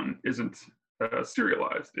 That one isn't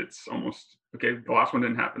serialized. It's almost, okay, the last one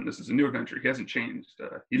didn't happen. This is a new adventure. He hasn't changed.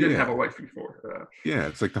 He didn't have a wife before. Yeah,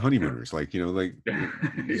 it's like the honeymooners. Like, you know, like,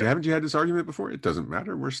 haven't you had this argument before? It doesn't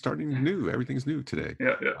matter. We're starting new. Everything's new today.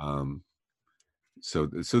 Yeah. So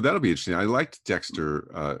that'll be interesting. I liked Dexter,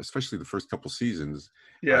 especially the first couple seasons.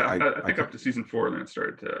 Yeah, I think up to season 4, then it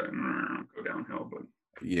started to go downhill. But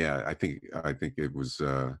yeah, I think it was.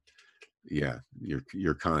 Yeah,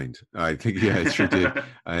 you're kind. I think it sure did.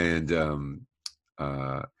 And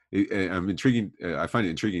I'm intriguing. I find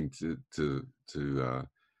it intriguing to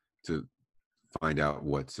find out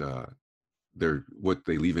what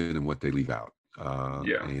they leave in and what they leave out.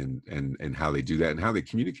 And how they do that and how they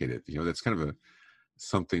communicate it. You know, that's kind of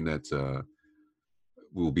something that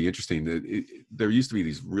will be interesting. There used to be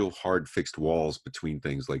these real hard fixed walls between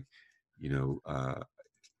things, like, you know,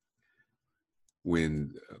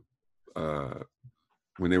 when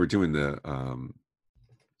they were doing the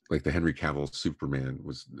like the Henry Cavill Superman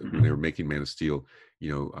was when they were making Man of Steel,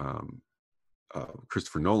 you know,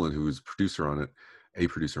 Christopher Nolan, who was a producer on it,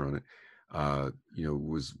 you know,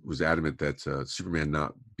 was adamant that Superman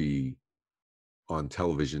not be on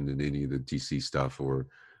television in any of the DC stuff or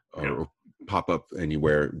pop up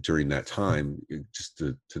anywhere during that time, just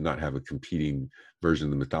to not have a competing version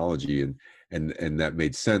of the mythology, and that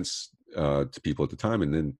made sense to people at the time.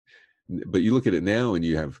 And then, but you look at it now and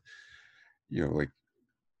you have, you know, like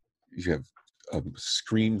you have a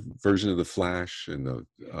screen version of the Flash and a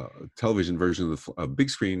television version of a big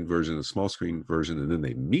screen version, a small screen version, and then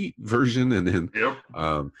they meet version, and then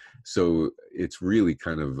so it's really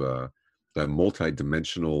kind of that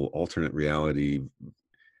multi-dimensional alternate reality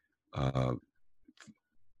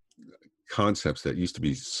concepts that used to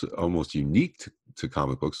be almost unique to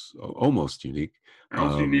comic books, almost unique. And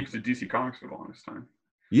also unique to DC Comics for the longest time.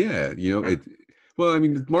 Yeah, you know, well, I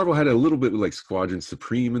mean, Marvel had a little bit like Squadron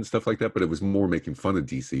Supreme and stuff like that, but it was more making fun of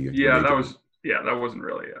DC. That wasn't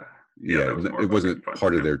really it wasn't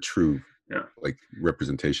part of their true like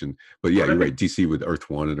representation. But yeah, you're right. DC with Earth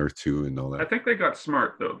 1 and Earth 2 and all that. I think they got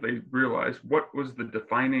smart though. They realized what was the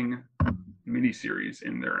defining miniseries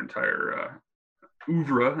in their entire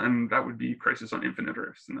oeuvre, and that would be Crisis on Infinite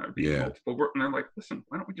Earths, and that would be multiple work. And they're like, listen,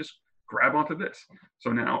 why don't we just grab onto this?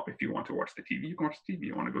 So now, if you want to watch the TV, you can watch the TV.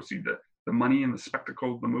 You want to go see the money and the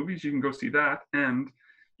spectacle of the movies, you can go see that. And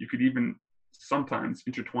you could even sometimes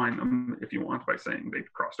intertwine them if you want by saying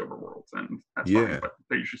they've crossed over worlds, and that's fine, but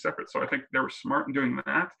they're usually separate. So I think they were smart in doing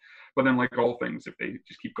that. But then, like all things, if they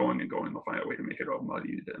just keep going and going, they'll find a way to make it all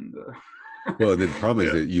muddied. And well, the problem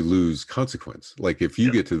is that you lose consequence. Like if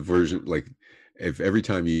you get to the version, like if every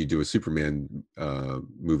time you do a Superman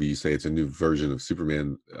movie, you say it's a new version of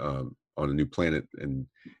Superman on a new planet and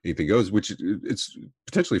anything goes, which it's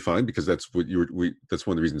potentially fine, because that's what that's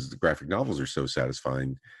one of the reasons the graphic novels are so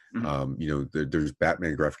satisfying. You know, there's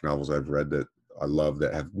Batman graphic novels I've read that I love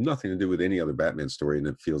that have nothing to do with any other Batman story, and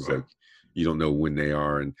it feels like you don't know when they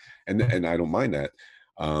are, and I don't mind that.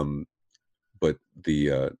 But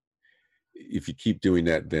if you keep doing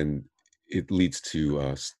that, then it leads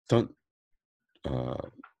to stunt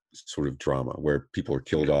sort of drama where people are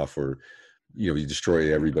killed off, or you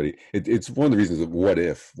destroy everybody. It's one of the reasons that What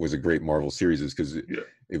If was a great Marvel series, is because it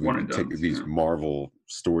would take these Marvel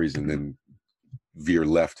stories and then veer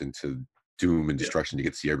left into doom and destruction. You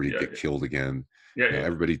get to see everybody get killed again.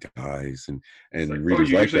 Everybody dies, and like,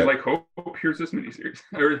 readers like that. Like Hope, here's this miniseries,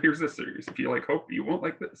 or here's this series. If you like Hope, you won't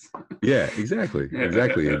like this. Exactly.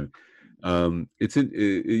 And it's in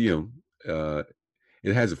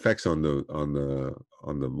it has effects on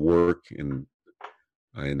the work and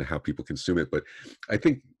how people consume it. But I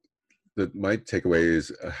think that my takeaway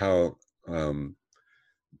is how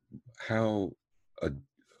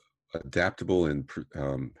adaptable and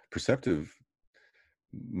perceptive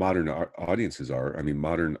modern audiences are. I mean,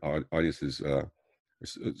 modern audiences are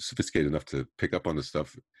sophisticated enough to pick up on this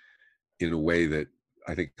stuff in a way that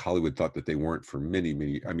I think Hollywood thought that they weren't for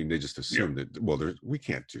many. I mean, they just assumed that, well, we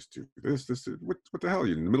can't just do this. What the hell?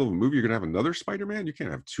 You're in the middle of a movie, you're gonna have another Spider-Man? You can't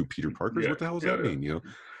have two Peter Parkers. What the hell does that mean?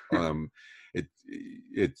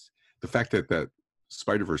 It's the fact that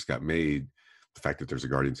Spider-Verse got made, the fact that there's a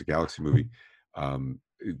Guardians of the Galaxy movie,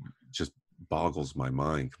 it just boggles my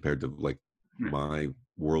mind compared to like my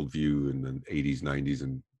worldview in the 80s, 90s,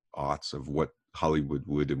 and aughts of what Hollywood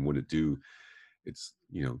would and wouldn't do. It's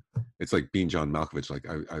it's like being John Malkovich. Like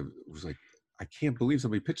I was like, I can't believe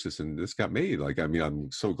somebody pitched this and this got made. Like, I mean,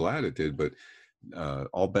 I'm so glad it did, but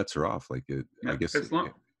all bets are off. Like I guess as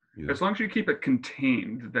long as you keep it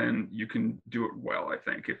contained, then you can do it well. I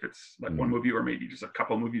think if it's like one movie or maybe just a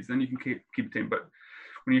couple of movies, then you can keep it contained. But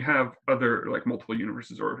when you have other like multiple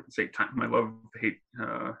universes, or say my love hate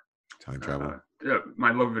time travel.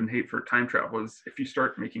 My love and hate for time travel is if you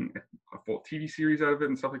start making a full TV series out of it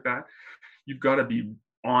and stuff like that, you've got to be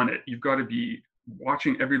on it. You've got to be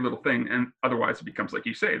watching every little thing, and otherwise it becomes, like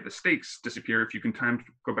you say, the stakes disappear if you can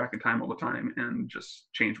go back in time all the time and just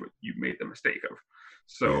change what you made the mistake of.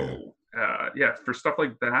 So for stuff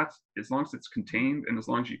like that, as long as it's contained and as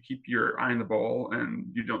long as you keep your eye on the ball and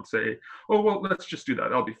you don't say, oh well, let's just do that,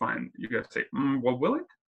 that'll be fine. You got to say, well, will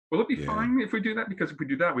it be fine if we do that? Because if we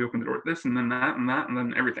do that, we open the door with this and then that and that, and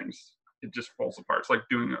then it just falls apart. It's like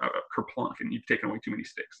doing a kerplunk and you've taken away too many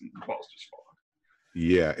sticks and the balls just fall.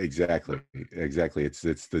 Yeah, exactly. It's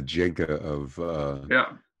the Jenga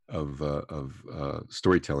of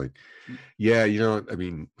storytelling. Yeah, I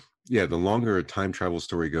mean, the longer a time travel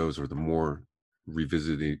story goes, or the more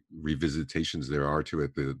revisitations there are to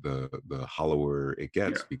it, the hollower it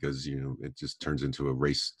gets, because it just turns into a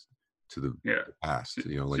race to the past. So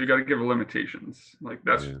you got to give it limitations. Like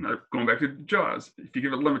that's going back to Jaws. If you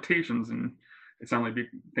give it limitations, and it suddenly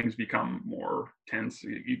things become more tense.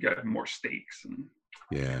 You got more stakes and.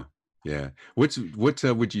 Yeah. What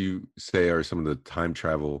would you say are some of the time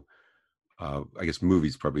travel, I guess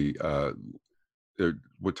movies probably,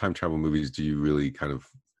 what time travel movies do you really kind of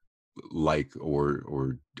like,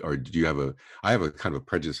 or do you have I have a kind of a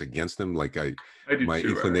prejudice against them. Like I do my too,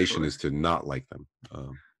 inclination actually is to not like them.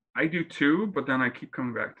 I do too, but then I keep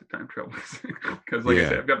coming back to time travel because I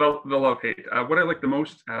said, I've got the love hate. What I like the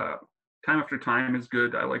most, Time After Time is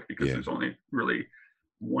good. I like because there's only really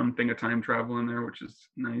one thing of time travel in there, which is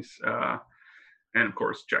nice. And of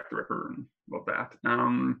course, Jack the Ripper, and love that.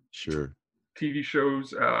 Sure. TV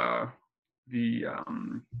shows,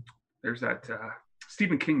 there's that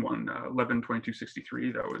Stephen King one,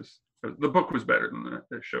 11/22/63. That was, the book was better than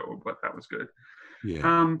the show, but that was good.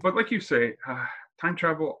 Yeah. But like you say, time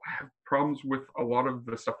travel, I have problems with a lot of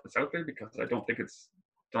the stuff that's out there because I don't think it's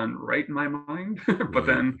done right in my mind. But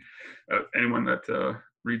then anyone that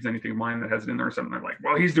reads anything of mine that has it in there or something, they're like,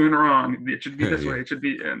 well, he's doing it wrong. It should be this way. It should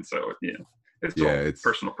be. And so, it's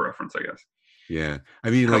personal preference, I guess. Yeah.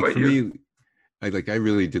 I mean, like for me, I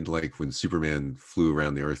really didn't like when Superman flew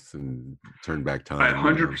around the earth and turned back time. I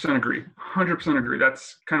 100% agree. 100% agree.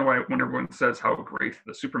 That's kind of why when everyone says how great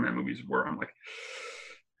the Superman movies were, I'm like,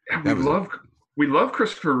 we love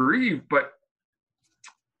Christopher Reeve, but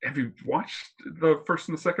have you watched the first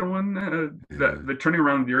and the second one? The turning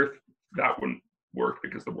around the earth, that wouldn't work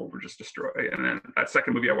because the world would just destroy. And then that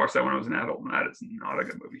second movie, I watched that when I was an adult, and that is not a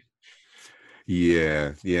good movie.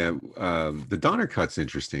 Yeah. The Donner Cut's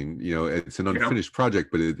interesting. It's an unfinished project,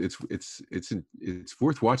 but it's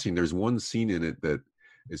worth watching. There's one scene in it that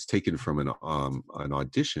is taken from an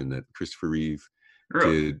audition that Christopher Reeve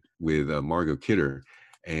did with Margot Kidder,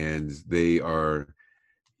 and they are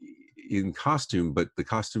in costume, but the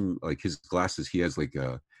costume, like his glasses, he has like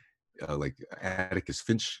Atticus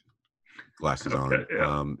Finch glasses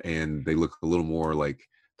on, and they look a little more like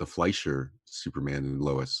the Fleischer Superman and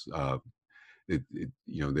Lois.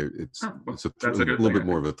 It's a little bit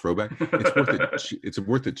more of a throwback. It's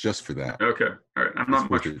worth it just for that. Okay, all right. I'm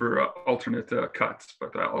not much for alternate cuts,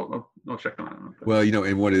 but I'll check them out. Well,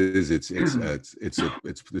 and what it is, it's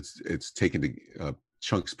taken to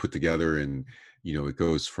chunks put together, and it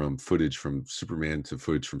goes from footage from Superman to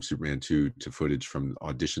footage from Superman 2 to footage from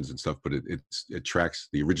auditions and stuff, but it tracks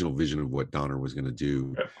the original vision of what Donner was going to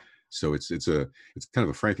do. Okay. So it's kind of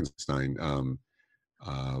a Frankenstein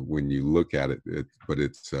when you look at it, but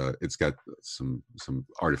it's got some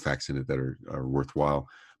artifacts in it that are worthwhile.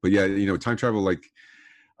 But time travel, like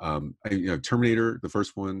Terminator, the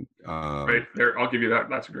first one. Right there, I'll give you that.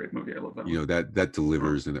 That's a great movie. I love that. That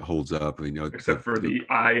delivers and it holds up. Except for the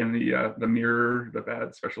eye and the mirror, the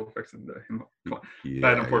bad special effects, and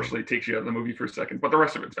that unfortunately takes you out of the movie for a second. But the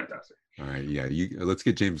rest of it's fantastic. All right, let's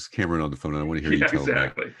get James Cameron on the phone. I want to hear you tell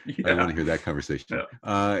exactly. That. I want to hear that conversation. Yeah.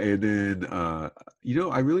 And then I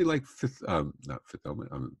really like not Fifth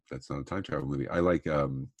Element. That's not a time travel movie. I like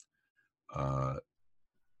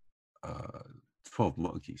 12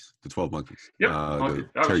 Monkeys. The 12 Monkeys. Yeah,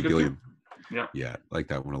 Terry Gilliam. Yeah, I like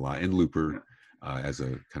that one a lot. And Looper as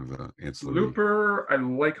a kind of an ancillary. Looper, I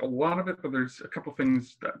like a lot of it, but there's a couple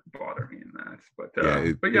things that bother me in that. But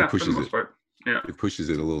it pushes for the most part, it pushes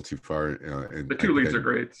it a little too far. And the two leads are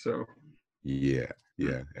great. So yeah,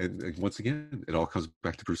 and once again, it all comes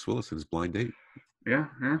back to Bruce Willis and his blind date. Yeah.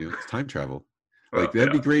 It's time travel. Like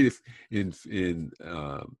that'd be great if in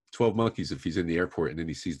 12 Monkeys, if he's in the airport and then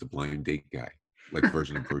he sees the blind date guy, like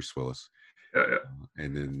version of Bruce Willis.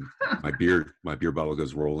 And then my beer bottle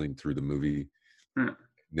goes rolling through the movie.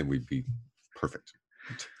 Then we'd be perfect.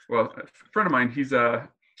 Well, a friend of mine, he's a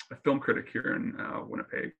film critic here in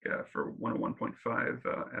Winnipeg for 101.5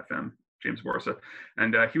 FM, James Borsa,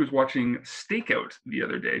 and he was watching Stakeout the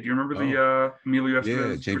other day. Do you remember the Emilio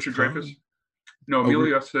Estevez, Richard Dreyfuss? No,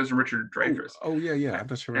 Emilio Estevez and Richard Dreyfuss. Yeah. I'm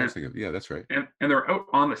not sure what I was thinking of. Yeah, that's right. And they're out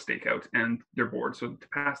on the stakeout and they're bored. So to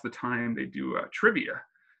pass the time, they do trivia.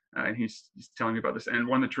 And he's telling me about this. And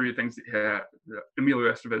one of the trivia things,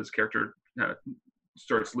 Emilio Estevez's character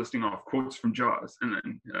starts listing off quotes from Jaws. And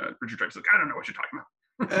then Richard Dreyfuss is like, I don't know what you're talking about.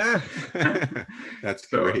 That's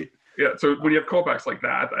great. Yeah, so when you have callbacks like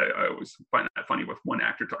that, I always find that funny with one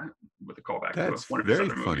actor with a callback to one of his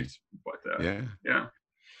other movies. But yeah.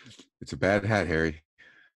 It's a bad hat, Harry.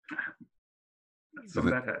 Some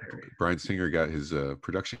bad hat, Harry. Bryan Singer got his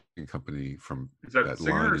production company from that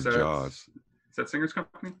line in Jaws. Is that Singer's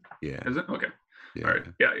company? Yeah. Is it? Okay. Yeah. All right.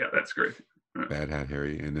 Yeah, that's great. Bad hat,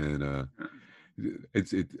 Harry. And then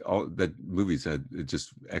it's all that movie said, it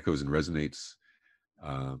just echoes and resonates.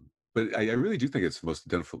 But I really do think it's the most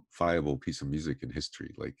identifiable piece of music in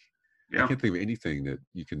history. Like, I can't think of anything that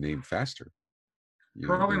you can name faster.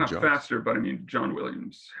 Probably not faster, but I mean, John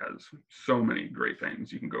Williams has so many great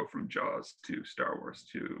things. You can go from Jaws to Star Wars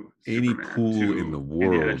to any Superman, pool to in the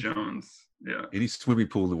world. Indiana Jones. Yeah. Any swimming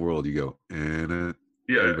pool in the world, you go, and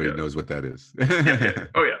everybody knows what that is.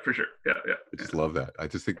 Oh yeah, for sure. Yeah. I just love that. I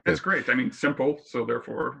just think that's great. I mean, simple, so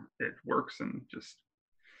therefore it works, and just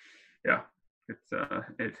it's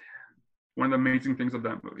one of the amazing things of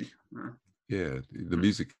that movie. Yeah, the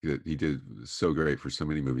music that he did was so great for so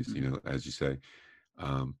many movies. As you say.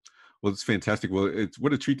 Well, it's fantastic. Well,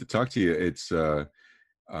 what a treat to talk to you. It's tell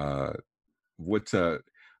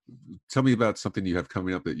me about something you have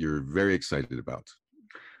coming up that you're very excited about.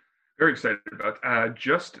 Very excited about.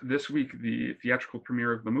 Just this week, the theatrical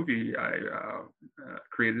premiere of the movie I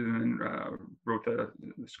created and wrote the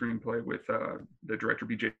screenplay with the director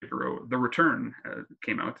B.J. Burrow. The Return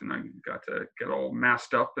came out, and I got to get all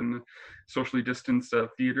masked up in the socially distanced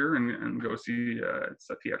theater and go see it's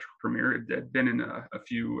a theatrical premiere. It had been in a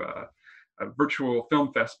few virtual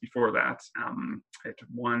film fest before that. It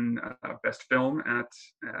won Best Film at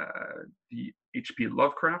the H.P.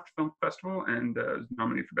 Lovecraft Film Festival and was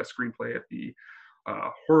nominated for Best Screenplay at the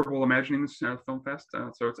Horrible Imaginings Film Fest.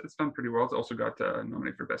 So it's done pretty well. It's also got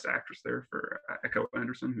nominated for Best Actress there for Echo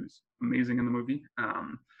Anderson, who's amazing in the movie.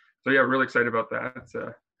 So yeah, really excited about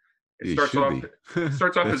that. It starts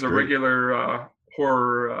off as a regular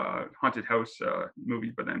horror haunted house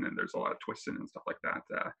movie, but then there's a lot of twists in it and stuff like that.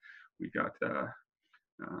 We got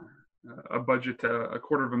a budget,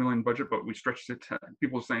 $250,000 budget, but we stretched it.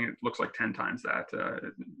 People are saying it looks like 10 times that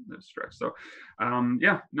stretch. So,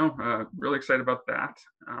 really excited about that.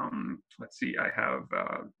 Let's see, I have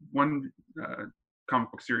one comic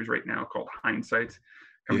book series right now called Hindsight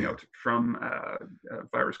coming out from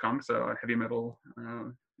Virus Comics. Heavy Metal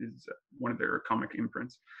is one of their comic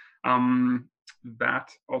imprints. That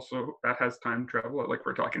has time travel, like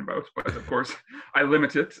we're talking about, but of course I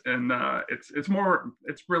limit it, and it's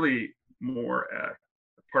really more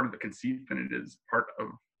part of the conceit than it is part of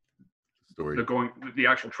story. The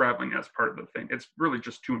actual traveling as part of the thing. It's really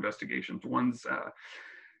just two investigations. One's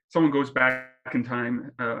someone goes back in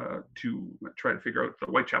time to try to figure out the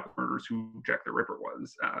Whitechapel murders, who Jack the Ripper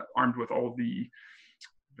was, armed with all the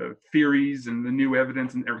theories and the new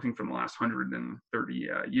evidence and everything from the last 130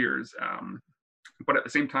 years. But at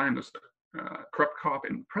the same time, there's a corrupt cop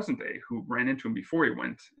in present day who ran into him before he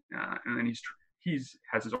went, and then he's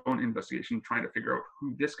has his own investigation trying to figure out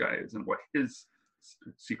who this guy is and what his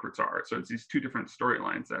secrets are. So it's these two different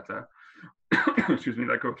storylines that excuse me,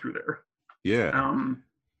 that go through there. Yeah.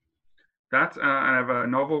 I have a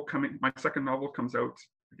novel coming. My second novel comes out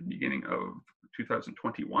at the beginning of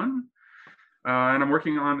 2021. And I'm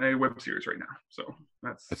working on a web series right now. So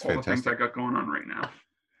that's all fantastic. The things I got going on right now.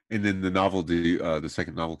 And then the novel, the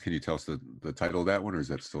second novel, can you tell us the title of that one, or is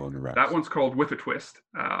that still under wraps? That one's called With a Twist.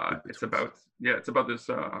 It's about this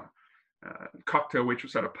cocktail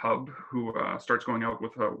waitress at a pub who starts going out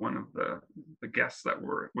with one of the guests that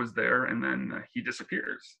was there, and then he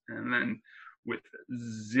disappears. And then with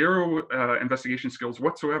zero investigation skills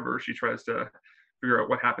whatsoever, she tries to figure out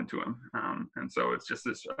what happened to him. And so it's just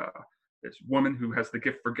this woman who has the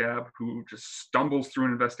gift for gab, who just stumbles through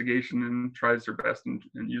an investigation and tries her best and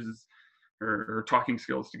uses her talking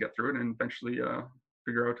skills to get through it and eventually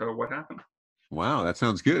figure out what happened. Wow, that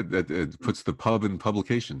sounds good. That puts the pub in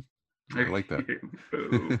publication. I like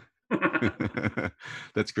that.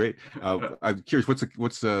 That's great. I'm curious,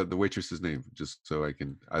 what's the waitress's name? Just so I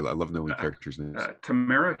can. I love knowing characters' names.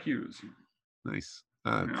 Tamara Hughes. Nice.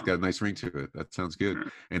 It's Yeah. got a nice ring to it. That sounds good. Yeah.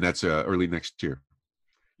 And that's early next year.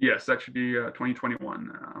 Yes, that should be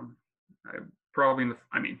 2021. Probably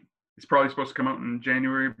it's probably supposed to come out in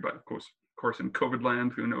January, but of course, in COVID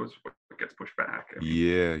land, who knows what gets pushed back.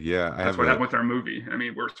 Yeah. That's what happened with our movie. I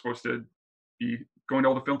mean, we're supposed to be going to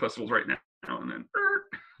all the film festivals right now, and then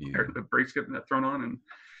the brakes get thrown on, and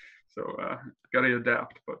so got to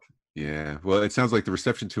adapt. But yeah, well, it sounds like the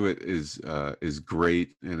reception to it is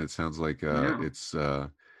great, and it sounds like it's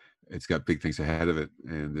got big things ahead of it,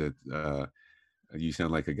 and that you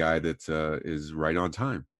sound like a guy that is right on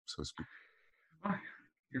time, so to speak.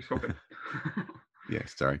 Here's hoping. Yeah,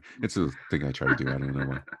 sorry. It's a thing I try to do. I don't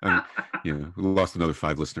know why. We lost another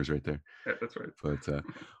 5 listeners right there. Yeah, that's right. But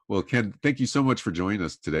well, Ken, thank you so much for joining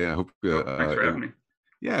us today. I hope thanks for having me.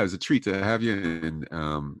 Yeah, it was a treat to have you, and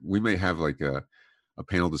we may have like a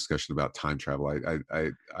panel discussion about time travel.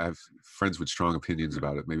 I have friends with strong opinions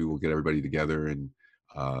about it. Maybe we'll get everybody together and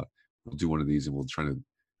we'll do one of these, and we'll try to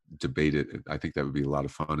debate it. I think that would be a lot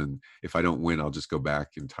of fun. And if I don't win, I'll just go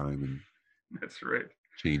back in time and that's right,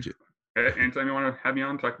 change it. Anytime you want to have me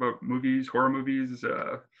on, talk about movies, horror movies,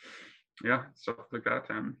 stuff like that,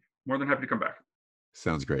 I'm more than happy to come back.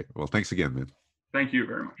 Sounds great. Well, thanks again, man. Thank you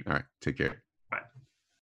very much. All right, take care. Bye.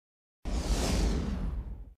 It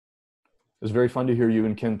was very fun to hear you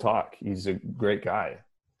and Ken talk. He's a great guy.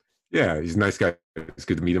 Yeah, he's a nice guy. It's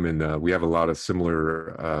good to meet him, and we have a lot of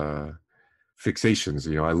similar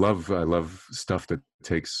fixations. I love stuff that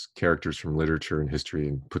takes characters from literature and history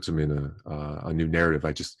and puts them in a new narrative.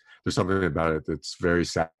 There's something about it that's very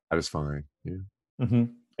satisfying. Yeah. Mm-hmm.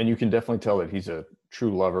 And you can definitely tell that he's a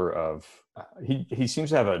true lover of. He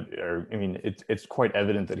seems to have it's quite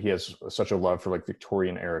evident that he has such a love for like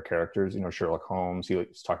Victorian era characters. Sherlock Holmes. He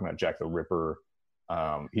was talking about Jack the Ripper.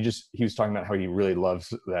 He was talking about how he really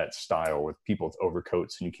loves that style with people with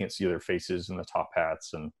overcoats and you can't see their faces and the top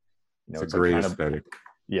hats, and it's a great aesthetic.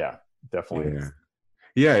 Yeah, definitely.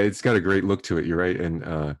 Yeah, it's got a great look to it. You're right, and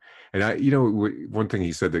I, one thing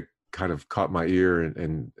he said that kind of caught my ear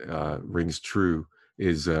and rings true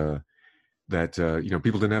is that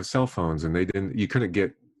people didn't have cell phones, and you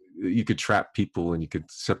could trap people and you could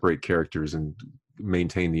separate characters and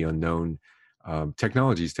maintain the unknown.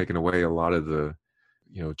 Technology's taken away a lot of the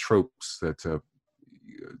tropes that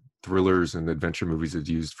thrillers and adventure movies have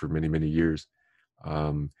used for many, many years.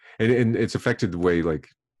 And it's affected the way like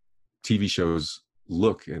TV shows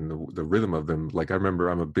look and the rhythm of them. Like I remember,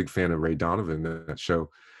 I'm a big fan of Ray Donovan, that show,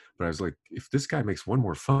 but I was like, if this guy makes one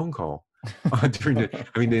more phone call during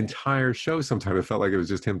the entire show, sometimes it felt like it was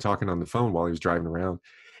just him talking on the phone while he was driving around,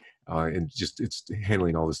 and just it's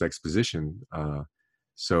handling all this exposition.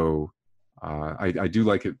 So I do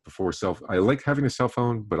like it before I like having a cell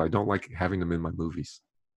phone, but I don't like having them in my movies.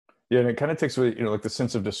 Yeah, and it kind of takes away, like the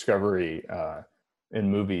sense of discovery in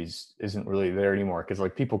movies isn't really there anymore, because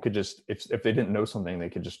like people could just, if they didn't know something, they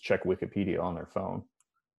could just check Wikipedia on their phone,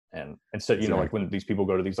 and instead, exactly. Like when these people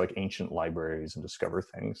go to these like ancient libraries and discover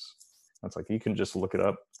things, it's like you can just look it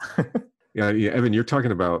up. Yeah, Evan, you're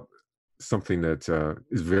talking about something that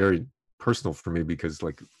is very personal for me, because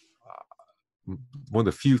like one of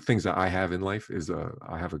the few things that I have in life is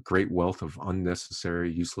I have a great wealth of unnecessary,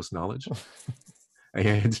 useless knowledge.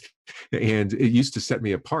 And it used to set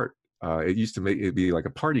me apart. It used to make it be like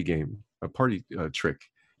a party game, a party trick.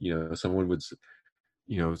 Someone would,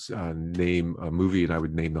 name a movie and I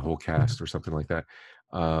would name the whole cast or something like that.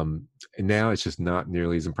 And now it's just not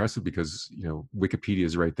nearly as impressive because, Wikipedia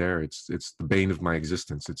is right there. It's the bane of my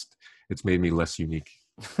existence. It's made me less unique.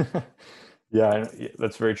 Yeah,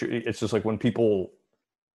 that's very true. It's just like when people,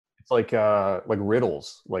 it's like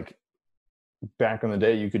riddles. Like back in the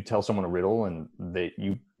day, you could tell someone a riddle and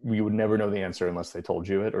you would never know the answer unless they told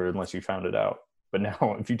you it or unless you found it out. But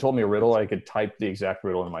now, if you told me a riddle, I could type the exact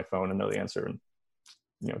riddle in my phone and know the answer in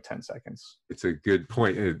 10 seconds. It's a good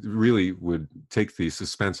point. It really would take the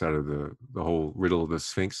suspense out of the whole riddle of the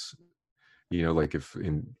Sphinx. Like if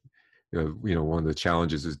in one of the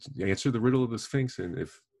challenges is answer the riddle of the Sphinx, and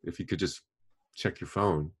if you could just check your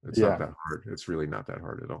phone, it's not that hard. It's really not that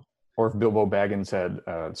hard at all. Or if Bilbo Baggins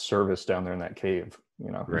had service down there in that cave,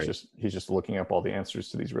 right. he's just looking up all the answers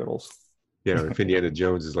to these riddles. Yeah, or if Indiana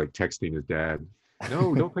Jones is like texting his dad,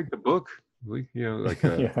 no, don't take the book.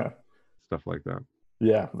 Stuff like that.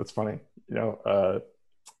 Yeah, that's funny.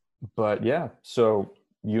 But yeah, so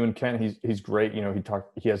you and Ken, he's great.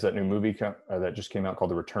 He has that new movie that just came out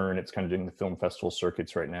called The Return. It's kind of doing the film festival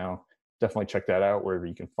circuits right now. Definitely check that out wherever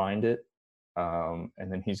you can find it. And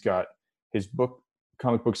then he's got his book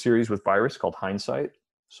comic book series with Virus called Hindsight.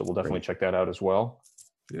 So we'll definitely check that out as well.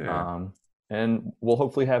 Yeah. And we'll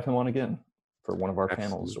hopefully have him on again for one of our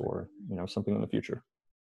panels Absolutely. or, something in the future.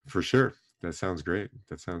 For sure. That sounds great.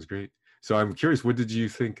 So I'm curious, what did you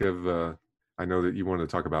think of, I know that you wanted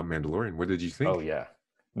to talk about Mandalorian. What did you think? Oh yeah,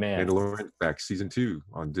 man. Mandalorian back season 2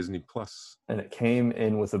 on Disney Plus. And it came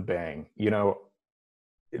in with a bang.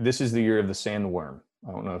 This is the year of the sandworm.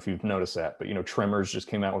 I don't know if you've noticed that, but Tremors just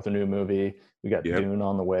came out with a new movie. We got Dune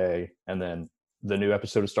on the way, and then the new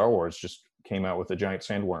episode of Star Wars just came out with a giant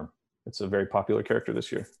sandworm. It's a very popular character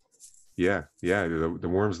this year. Yeah. The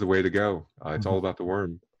worm's the way to go. It's all about the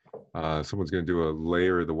worm. Someone's going to do a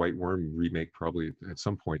Lair of the White Worm remake probably at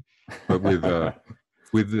some point. But with the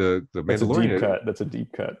Mandalorian, That's a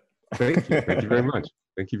deep cut. Thank you very much.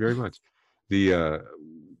 Thank you very much.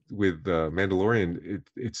 With Mandalorian,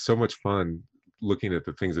 it's so much fun looking at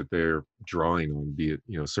the things that they're drawing on, be it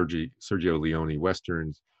Sergio Leone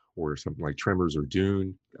westerns or something like Tremors or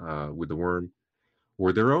Dune with the worm,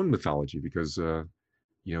 or their own mythology, because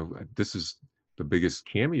this is the biggest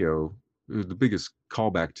cameo, the biggest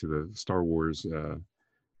callback to the Star Wars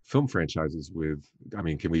film franchises.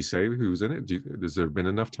 Can we say who's in it? Has there been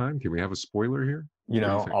enough time? Can we have a spoiler here?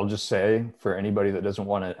 I'll just say, for anybody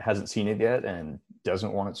that hasn't seen it yet and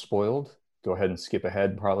doesn't want it spoiled, go ahead and skip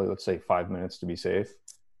ahead, probably, let's say 5 minutes to be safe.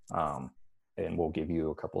 And we'll give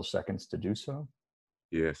you a couple of seconds to do so.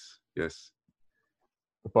 Yes.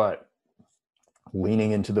 But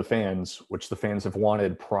leaning into the fans, which the fans have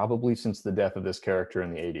wanted probably since the death of this character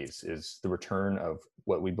in the 80s, is the return of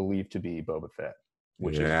what we believe to be Boba Fett,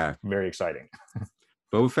 which is very exciting.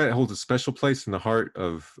 Boba Fett holds a special place in the heart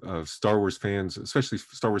of Star Wars fans, especially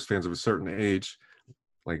Star Wars fans of a certain age,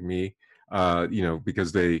 like me,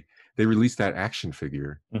 because they released that action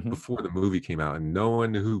figure before the movie came out, and no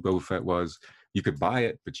one knew who Boba Fett was. You could buy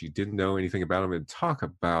it, but you didn't know anything about him. And talk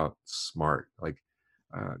about smart.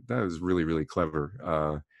 That was really, really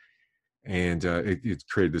clever. And it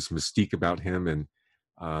created this mystique about him.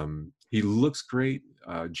 And he looks great.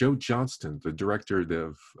 Joe Johnston, the director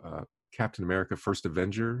of Captain America First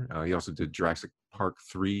Avenger. He also did Jurassic Park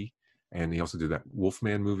 3. And he also did that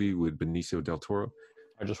Wolfman movie with Benicio del Toro.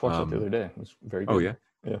 I just watched it the other day. It was very good. Oh, yeah?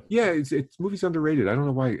 Yeah, it's movie's underrated. I don't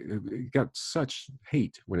know why it got such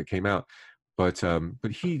hate when it came out. But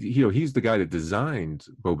he's the guy that designed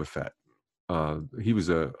Boba Fett. He was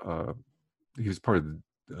part of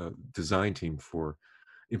the design team for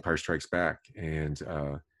Empire Strikes Back, and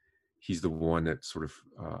he's the one that sort of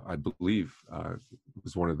I believe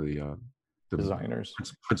was one of the designers,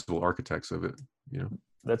 principal architects of it.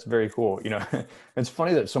 That's very cool. It's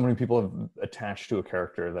funny that so many people have attached to a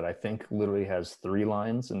character that I think literally has 3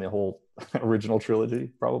 lines in the whole original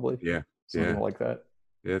trilogy, probably. Something like that.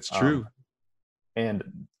 Yeah, it's true. And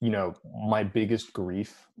my biggest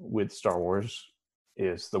grief with Star Wars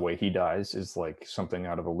is the way he dies is like something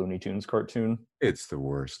out of a Looney Tunes cartoon. It's the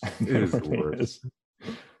worst. It is the worst.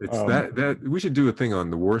 It's that we should do a thing on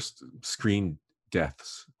the worst screen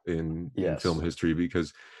deaths in film history,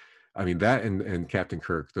 because that and Captain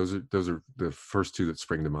Kirk, those are the first 2 that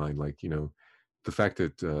spring to mind. The fact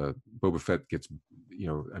that Boba Fett gets,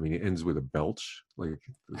 it ends with a belch.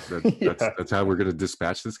 That's how we're going to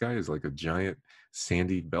dispatch this guy, is like a giant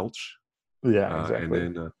sandy belch. Yeah, exactly.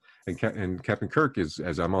 And then and Captain Kirk is,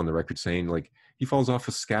 as I'm on the record saying, he falls off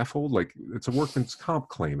a scaffold. It's a workman's comp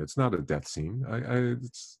claim. It's not a death scene.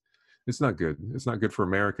 It's not good. It's not good for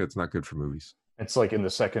America. It's not good for movies. It's like in the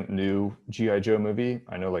second new G.I. Joe movie.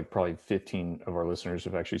 I know probably 15 of our listeners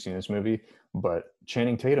have actually seen this movie, but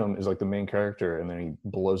Channing Tatum is like the main character, and then he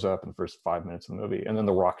blows up in the first 5 minutes of the movie, and then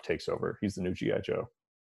The Rock takes over. He's the new G.I. Joe.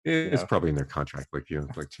 It's probably in their contract.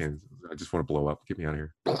 Channing, I just want to blow up. Get me out of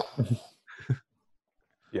here.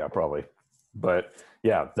 Yeah, probably. But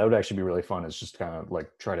yeah, that would actually be really fun. It's just kind of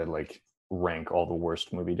try to rank all the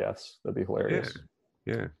worst movie deaths. That'd be hilarious.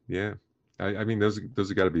 Yeah. Those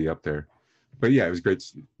have got to be up there. But yeah, it was great,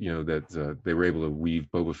 that they were able to weave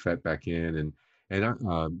Boba Fett back in,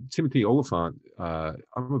 and Timothy Olyphant.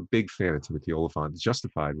 I'm a big fan of Timothy Olyphant.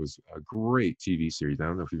 Justified was a great TV series. I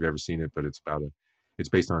don't know if you've ever seen it, but it's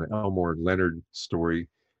based on an Elmore Leonard story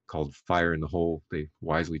called Fire in the Hole. They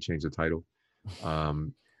wisely changed the title,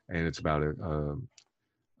 and it's about a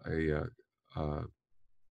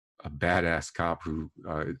badass cop who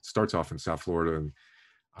it starts off in South Florida and.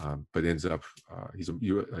 But ends up he's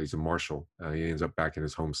a marshal. He ends up back in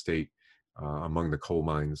his home state among the coal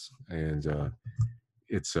mines, and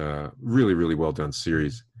it's a really, really well done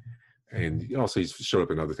series. And also he's showed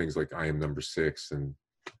up in other things like I Am Number 6 and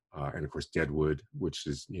of course Deadwood, which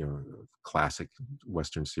is a classic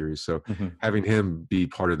Western series. So having him be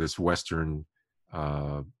part of this Western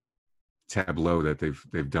tableau that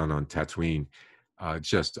they've done on Tatooine.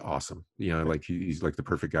 Just awesome. Like he's like the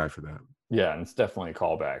perfect guy for that. Yeah, and it's definitely a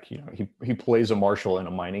callback. He plays a marshal in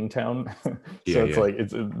a mining town, so Yeah, it's like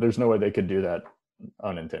there's no way they could do that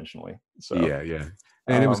unintentionally. So yeah,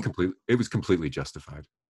 and it was completely justified.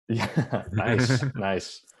 Yeah,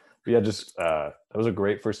 nice. But yeah, just that was a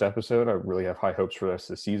great first episode. I really have high hopes for the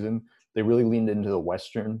rest of the season. They really leaned into the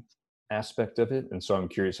Western aspect of it, and so I'm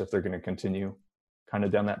curious if they're going to continue kind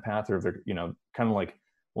of down that path, or if they're kind of like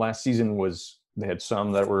last season was. They had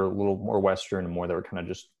some that were a little more Western and more that were kind of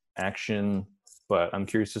just action. But I'm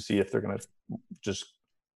curious to see if they're going to just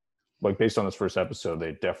like based on this first episode,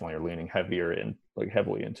 they definitely are leaning heavier and like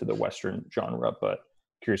heavily into the Western genre. But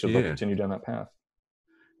curious if they'll continue down that path.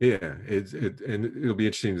 Yeah, and it'll be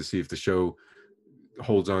interesting to see if the show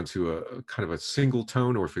holds on to a kind of a single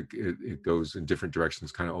tone, or if it goes in different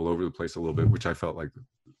directions, kind of all over the place a little bit, which I felt like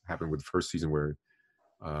happened with the first season, where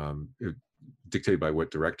it dictated by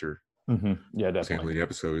what director Yeah, was handling the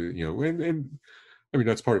episode. And I mean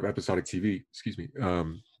that's part of episodic TV. Excuse me.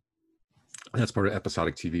 That's part of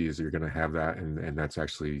episodic TV is you're going to have that, and that's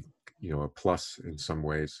actually a plus in some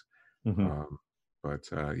ways. But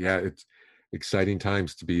yeah, it's exciting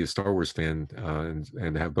times to be a Star Wars fan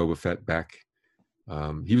and have Boba Fett back.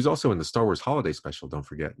 He was also in the Star Wars Holiday Special. Don't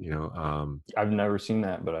forget, I've never seen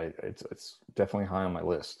that, but it's definitely high on my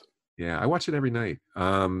list. Yeah, I watch it every night.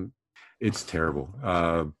 It's terrible,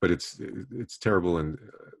 but it's terrible in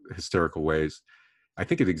hysterical ways. I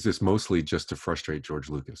think it exists mostly just to frustrate George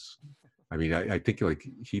Lucas. I mean, I think like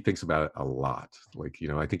he thinks about it a lot. Like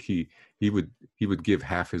I think he would give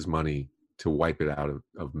half his money to wipe it out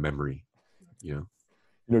of memory.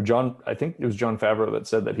 John, I think it was Jon Favreau that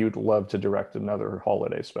said that he would love to direct another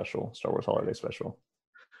holiday special, Star Wars holiday special.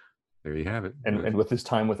 There you have it. And with his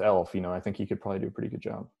time with Elf, I think he could probably do a pretty good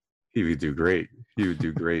job. He would do great.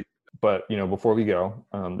 But, before we go,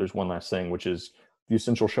 there's one last thing, which is the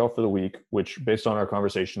essential shelf for the week, which based on our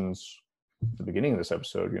conversations at the beginning of this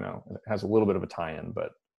episode, it has a little bit of a tie-in,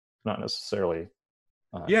 but not necessarily.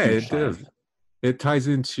 It does. It ties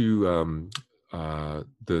into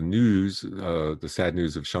the news, the sad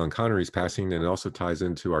news of Sean Connery's passing, and it also ties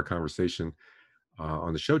into our conversation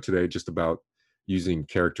on the show today, just about using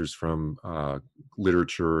characters from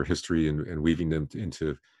literature, history, and weaving them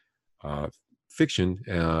into fiction.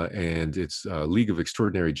 And it's League of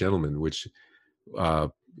Extraordinary Gentlemen, which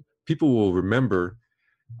people will remember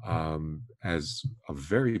as a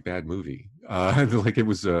very bad movie. Like it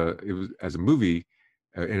was as a movie.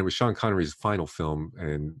 And it was Sean Connery's final film,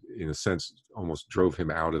 and in a sense, almost drove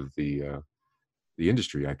him out of the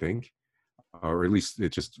industry, I think, or at least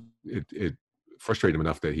it frustrated him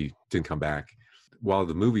enough that he didn't come back. While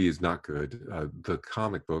the movie is not good, the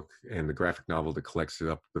comic book and the graphic novel that collects it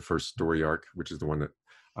up, the first story arc, which is the one that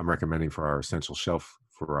I'm recommending for our essential shelf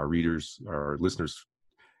for our readers, our listeners,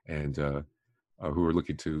 and who are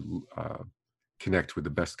looking to connect with the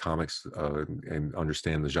best comics and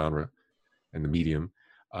understand the genre and the medium.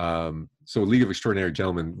 So League of Extraordinary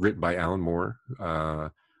Gentlemen, written by Alan Moore,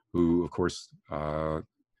 who of course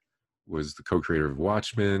was the co-creator of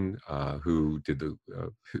Watchmen, who did the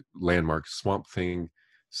landmark Swamp Thing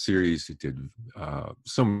series. He did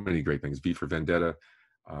so many great things. V for Vendetta.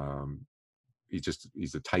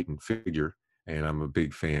 He's a titan figure, and I'm a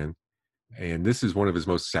big fan. And this is one of his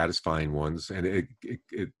most satisfying ones, and it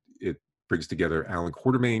brings together Alan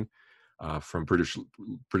Quatermain from British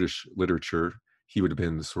literature. He would have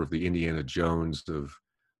been sort of the Indiana Jones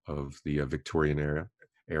of the Victorian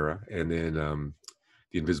era, and then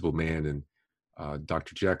the Invisible Man and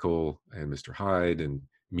Dr. Jekyll and Mr. Hyde and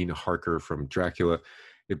Mina Harker from Dracula.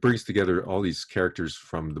 It brings together all these characters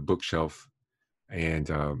from the bookshelf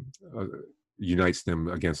and unites them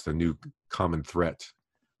against a new common threat,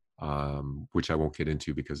 which I won't get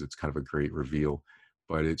into because it's kind of a great reveal.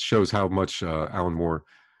 But it shows how much Alan Moore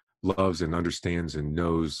loves and understands and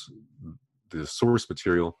knows the source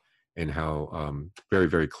material, and how very,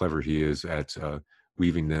 very clever he is at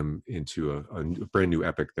weaving them into a brand new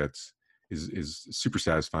epic that's is super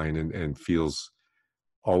satisfying and feels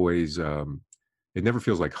always it never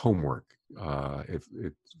feels like homework.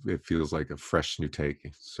 It feels like a fresh new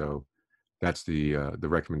take. So that's the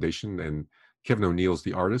recommendation. And Kevin O'Neill's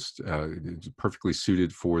the artist, perfectly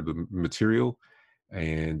suited for the material.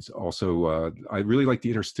 And also I really like the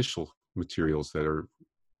interstitial materials that are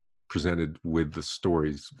presented with the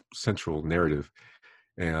story's central narrative.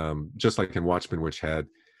 Just like in Watchmen, which had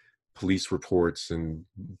police reports and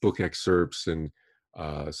book excerpts and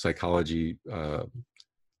psychology,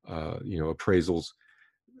 appraisals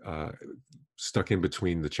stuck in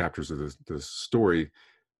between the chapters of the story.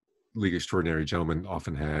 League of Extraordinary Gentlemen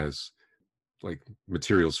often has like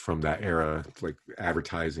materials from that era, like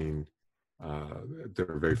advertising. There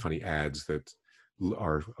are very funny ads that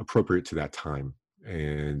are appropriate to that time,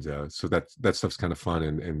 and so that stuff's kind of fun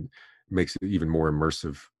and makes it even more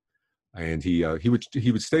immersive. And he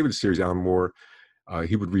would stay with the series. Alan Moore,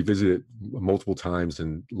 he would revisit it multiple times,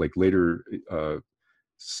 and like later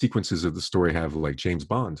sequences of the story have like James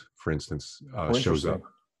Bond, for instance, shows up.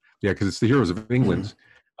 Yeah, because it's the Heroes of England,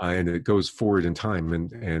 and it goes forward in time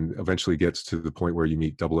and eventually gets to the point where you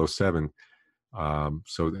meet 007.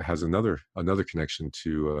 So it has another connection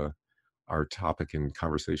to our topic and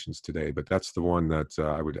conversations today. But that's the one that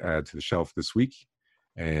I would add to the shelf this week.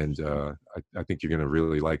 And I think you're going to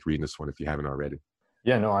really like reading this one if you haven't already.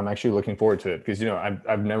 Yeah, no, I'm actually looking forward to it because,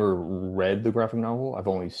 I've never read the graphic novel. I've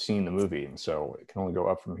only seen the movie. And so it can only go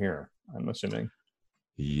up from here, I'm assuming.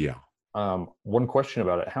 Yeah. One question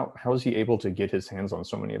about it. How is he able to get his hands on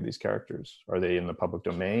so many of these characters? Are they in the public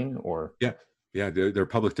domain or? Yeah, they're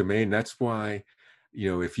public domain. That's why,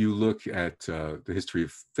 if you look at the history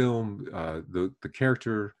of film, the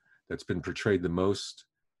character that's been portrayed the most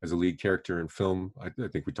as a lead character in film, I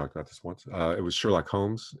think we talked about this once. It was Sherlock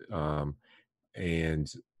Holmes, and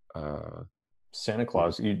Santa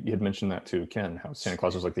Claus. You had mentioned that too, Ken. How Santa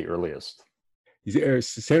Claus was like the earliest.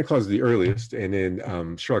 Santa Claus is the earliest, and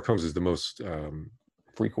then Sherlock Holmes is the most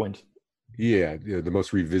frequent. Yeah, the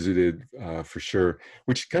most revisited for sure.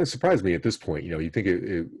 Which kind of surprised me at this point. You think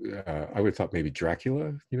I would have thought maybe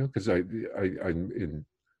Dracula. Because it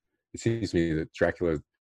seems to me that Dracula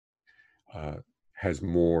has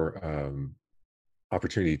more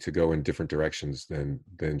opportunity to go in different directions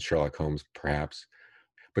than Sherlock Holmes, perhaps.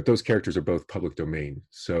 But those characters are both public domain,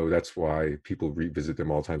 so that's why people revisit them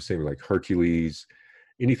all the time. Same like Hercules,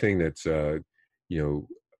 anything that's is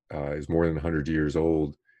more than 100 years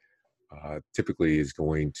old, typically is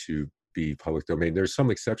going to be public domain. There's some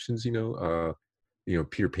exceptions,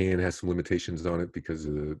 Peter Pan has some limitations on it because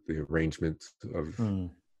of the arrangement of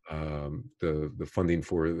the funding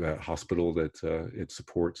for that hospital that it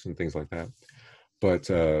supports and things like that. But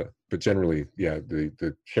generally, yeah,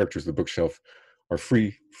 the characters of the bookshelf are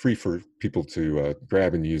free for people to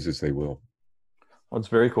grab and use as they will. Well, it's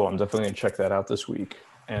very cool. I'm definitely going to check that out this week.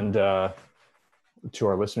 And to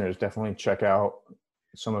our listeners, definitely check out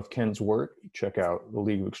some of Ken's work. Check out The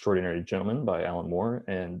League of Extraordinary Gentlemen by Alan Moore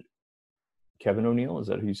and Kevin O'Neill. Is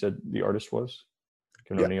that who you said the artist was?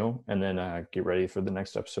 Kevin O'Neill. And then get ready for the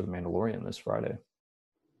next episode of Mandalorian this Friday.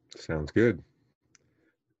 Sounds good.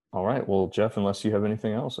 All right. Well, Jeff, unless you have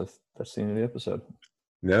anything else, that's the end of the episode.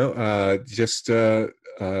 No, just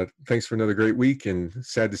thanks for another great week, and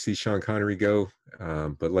sad to see Sean Connery go.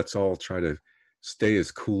 But let's all try to stay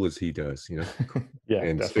as cool as he does, Yeah,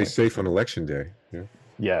 and definitely. stay safe on Election Day. Yeah.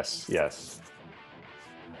 Yes.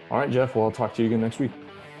 All right, Jeff. Well, I'll talk to you again next week.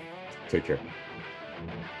 Take care.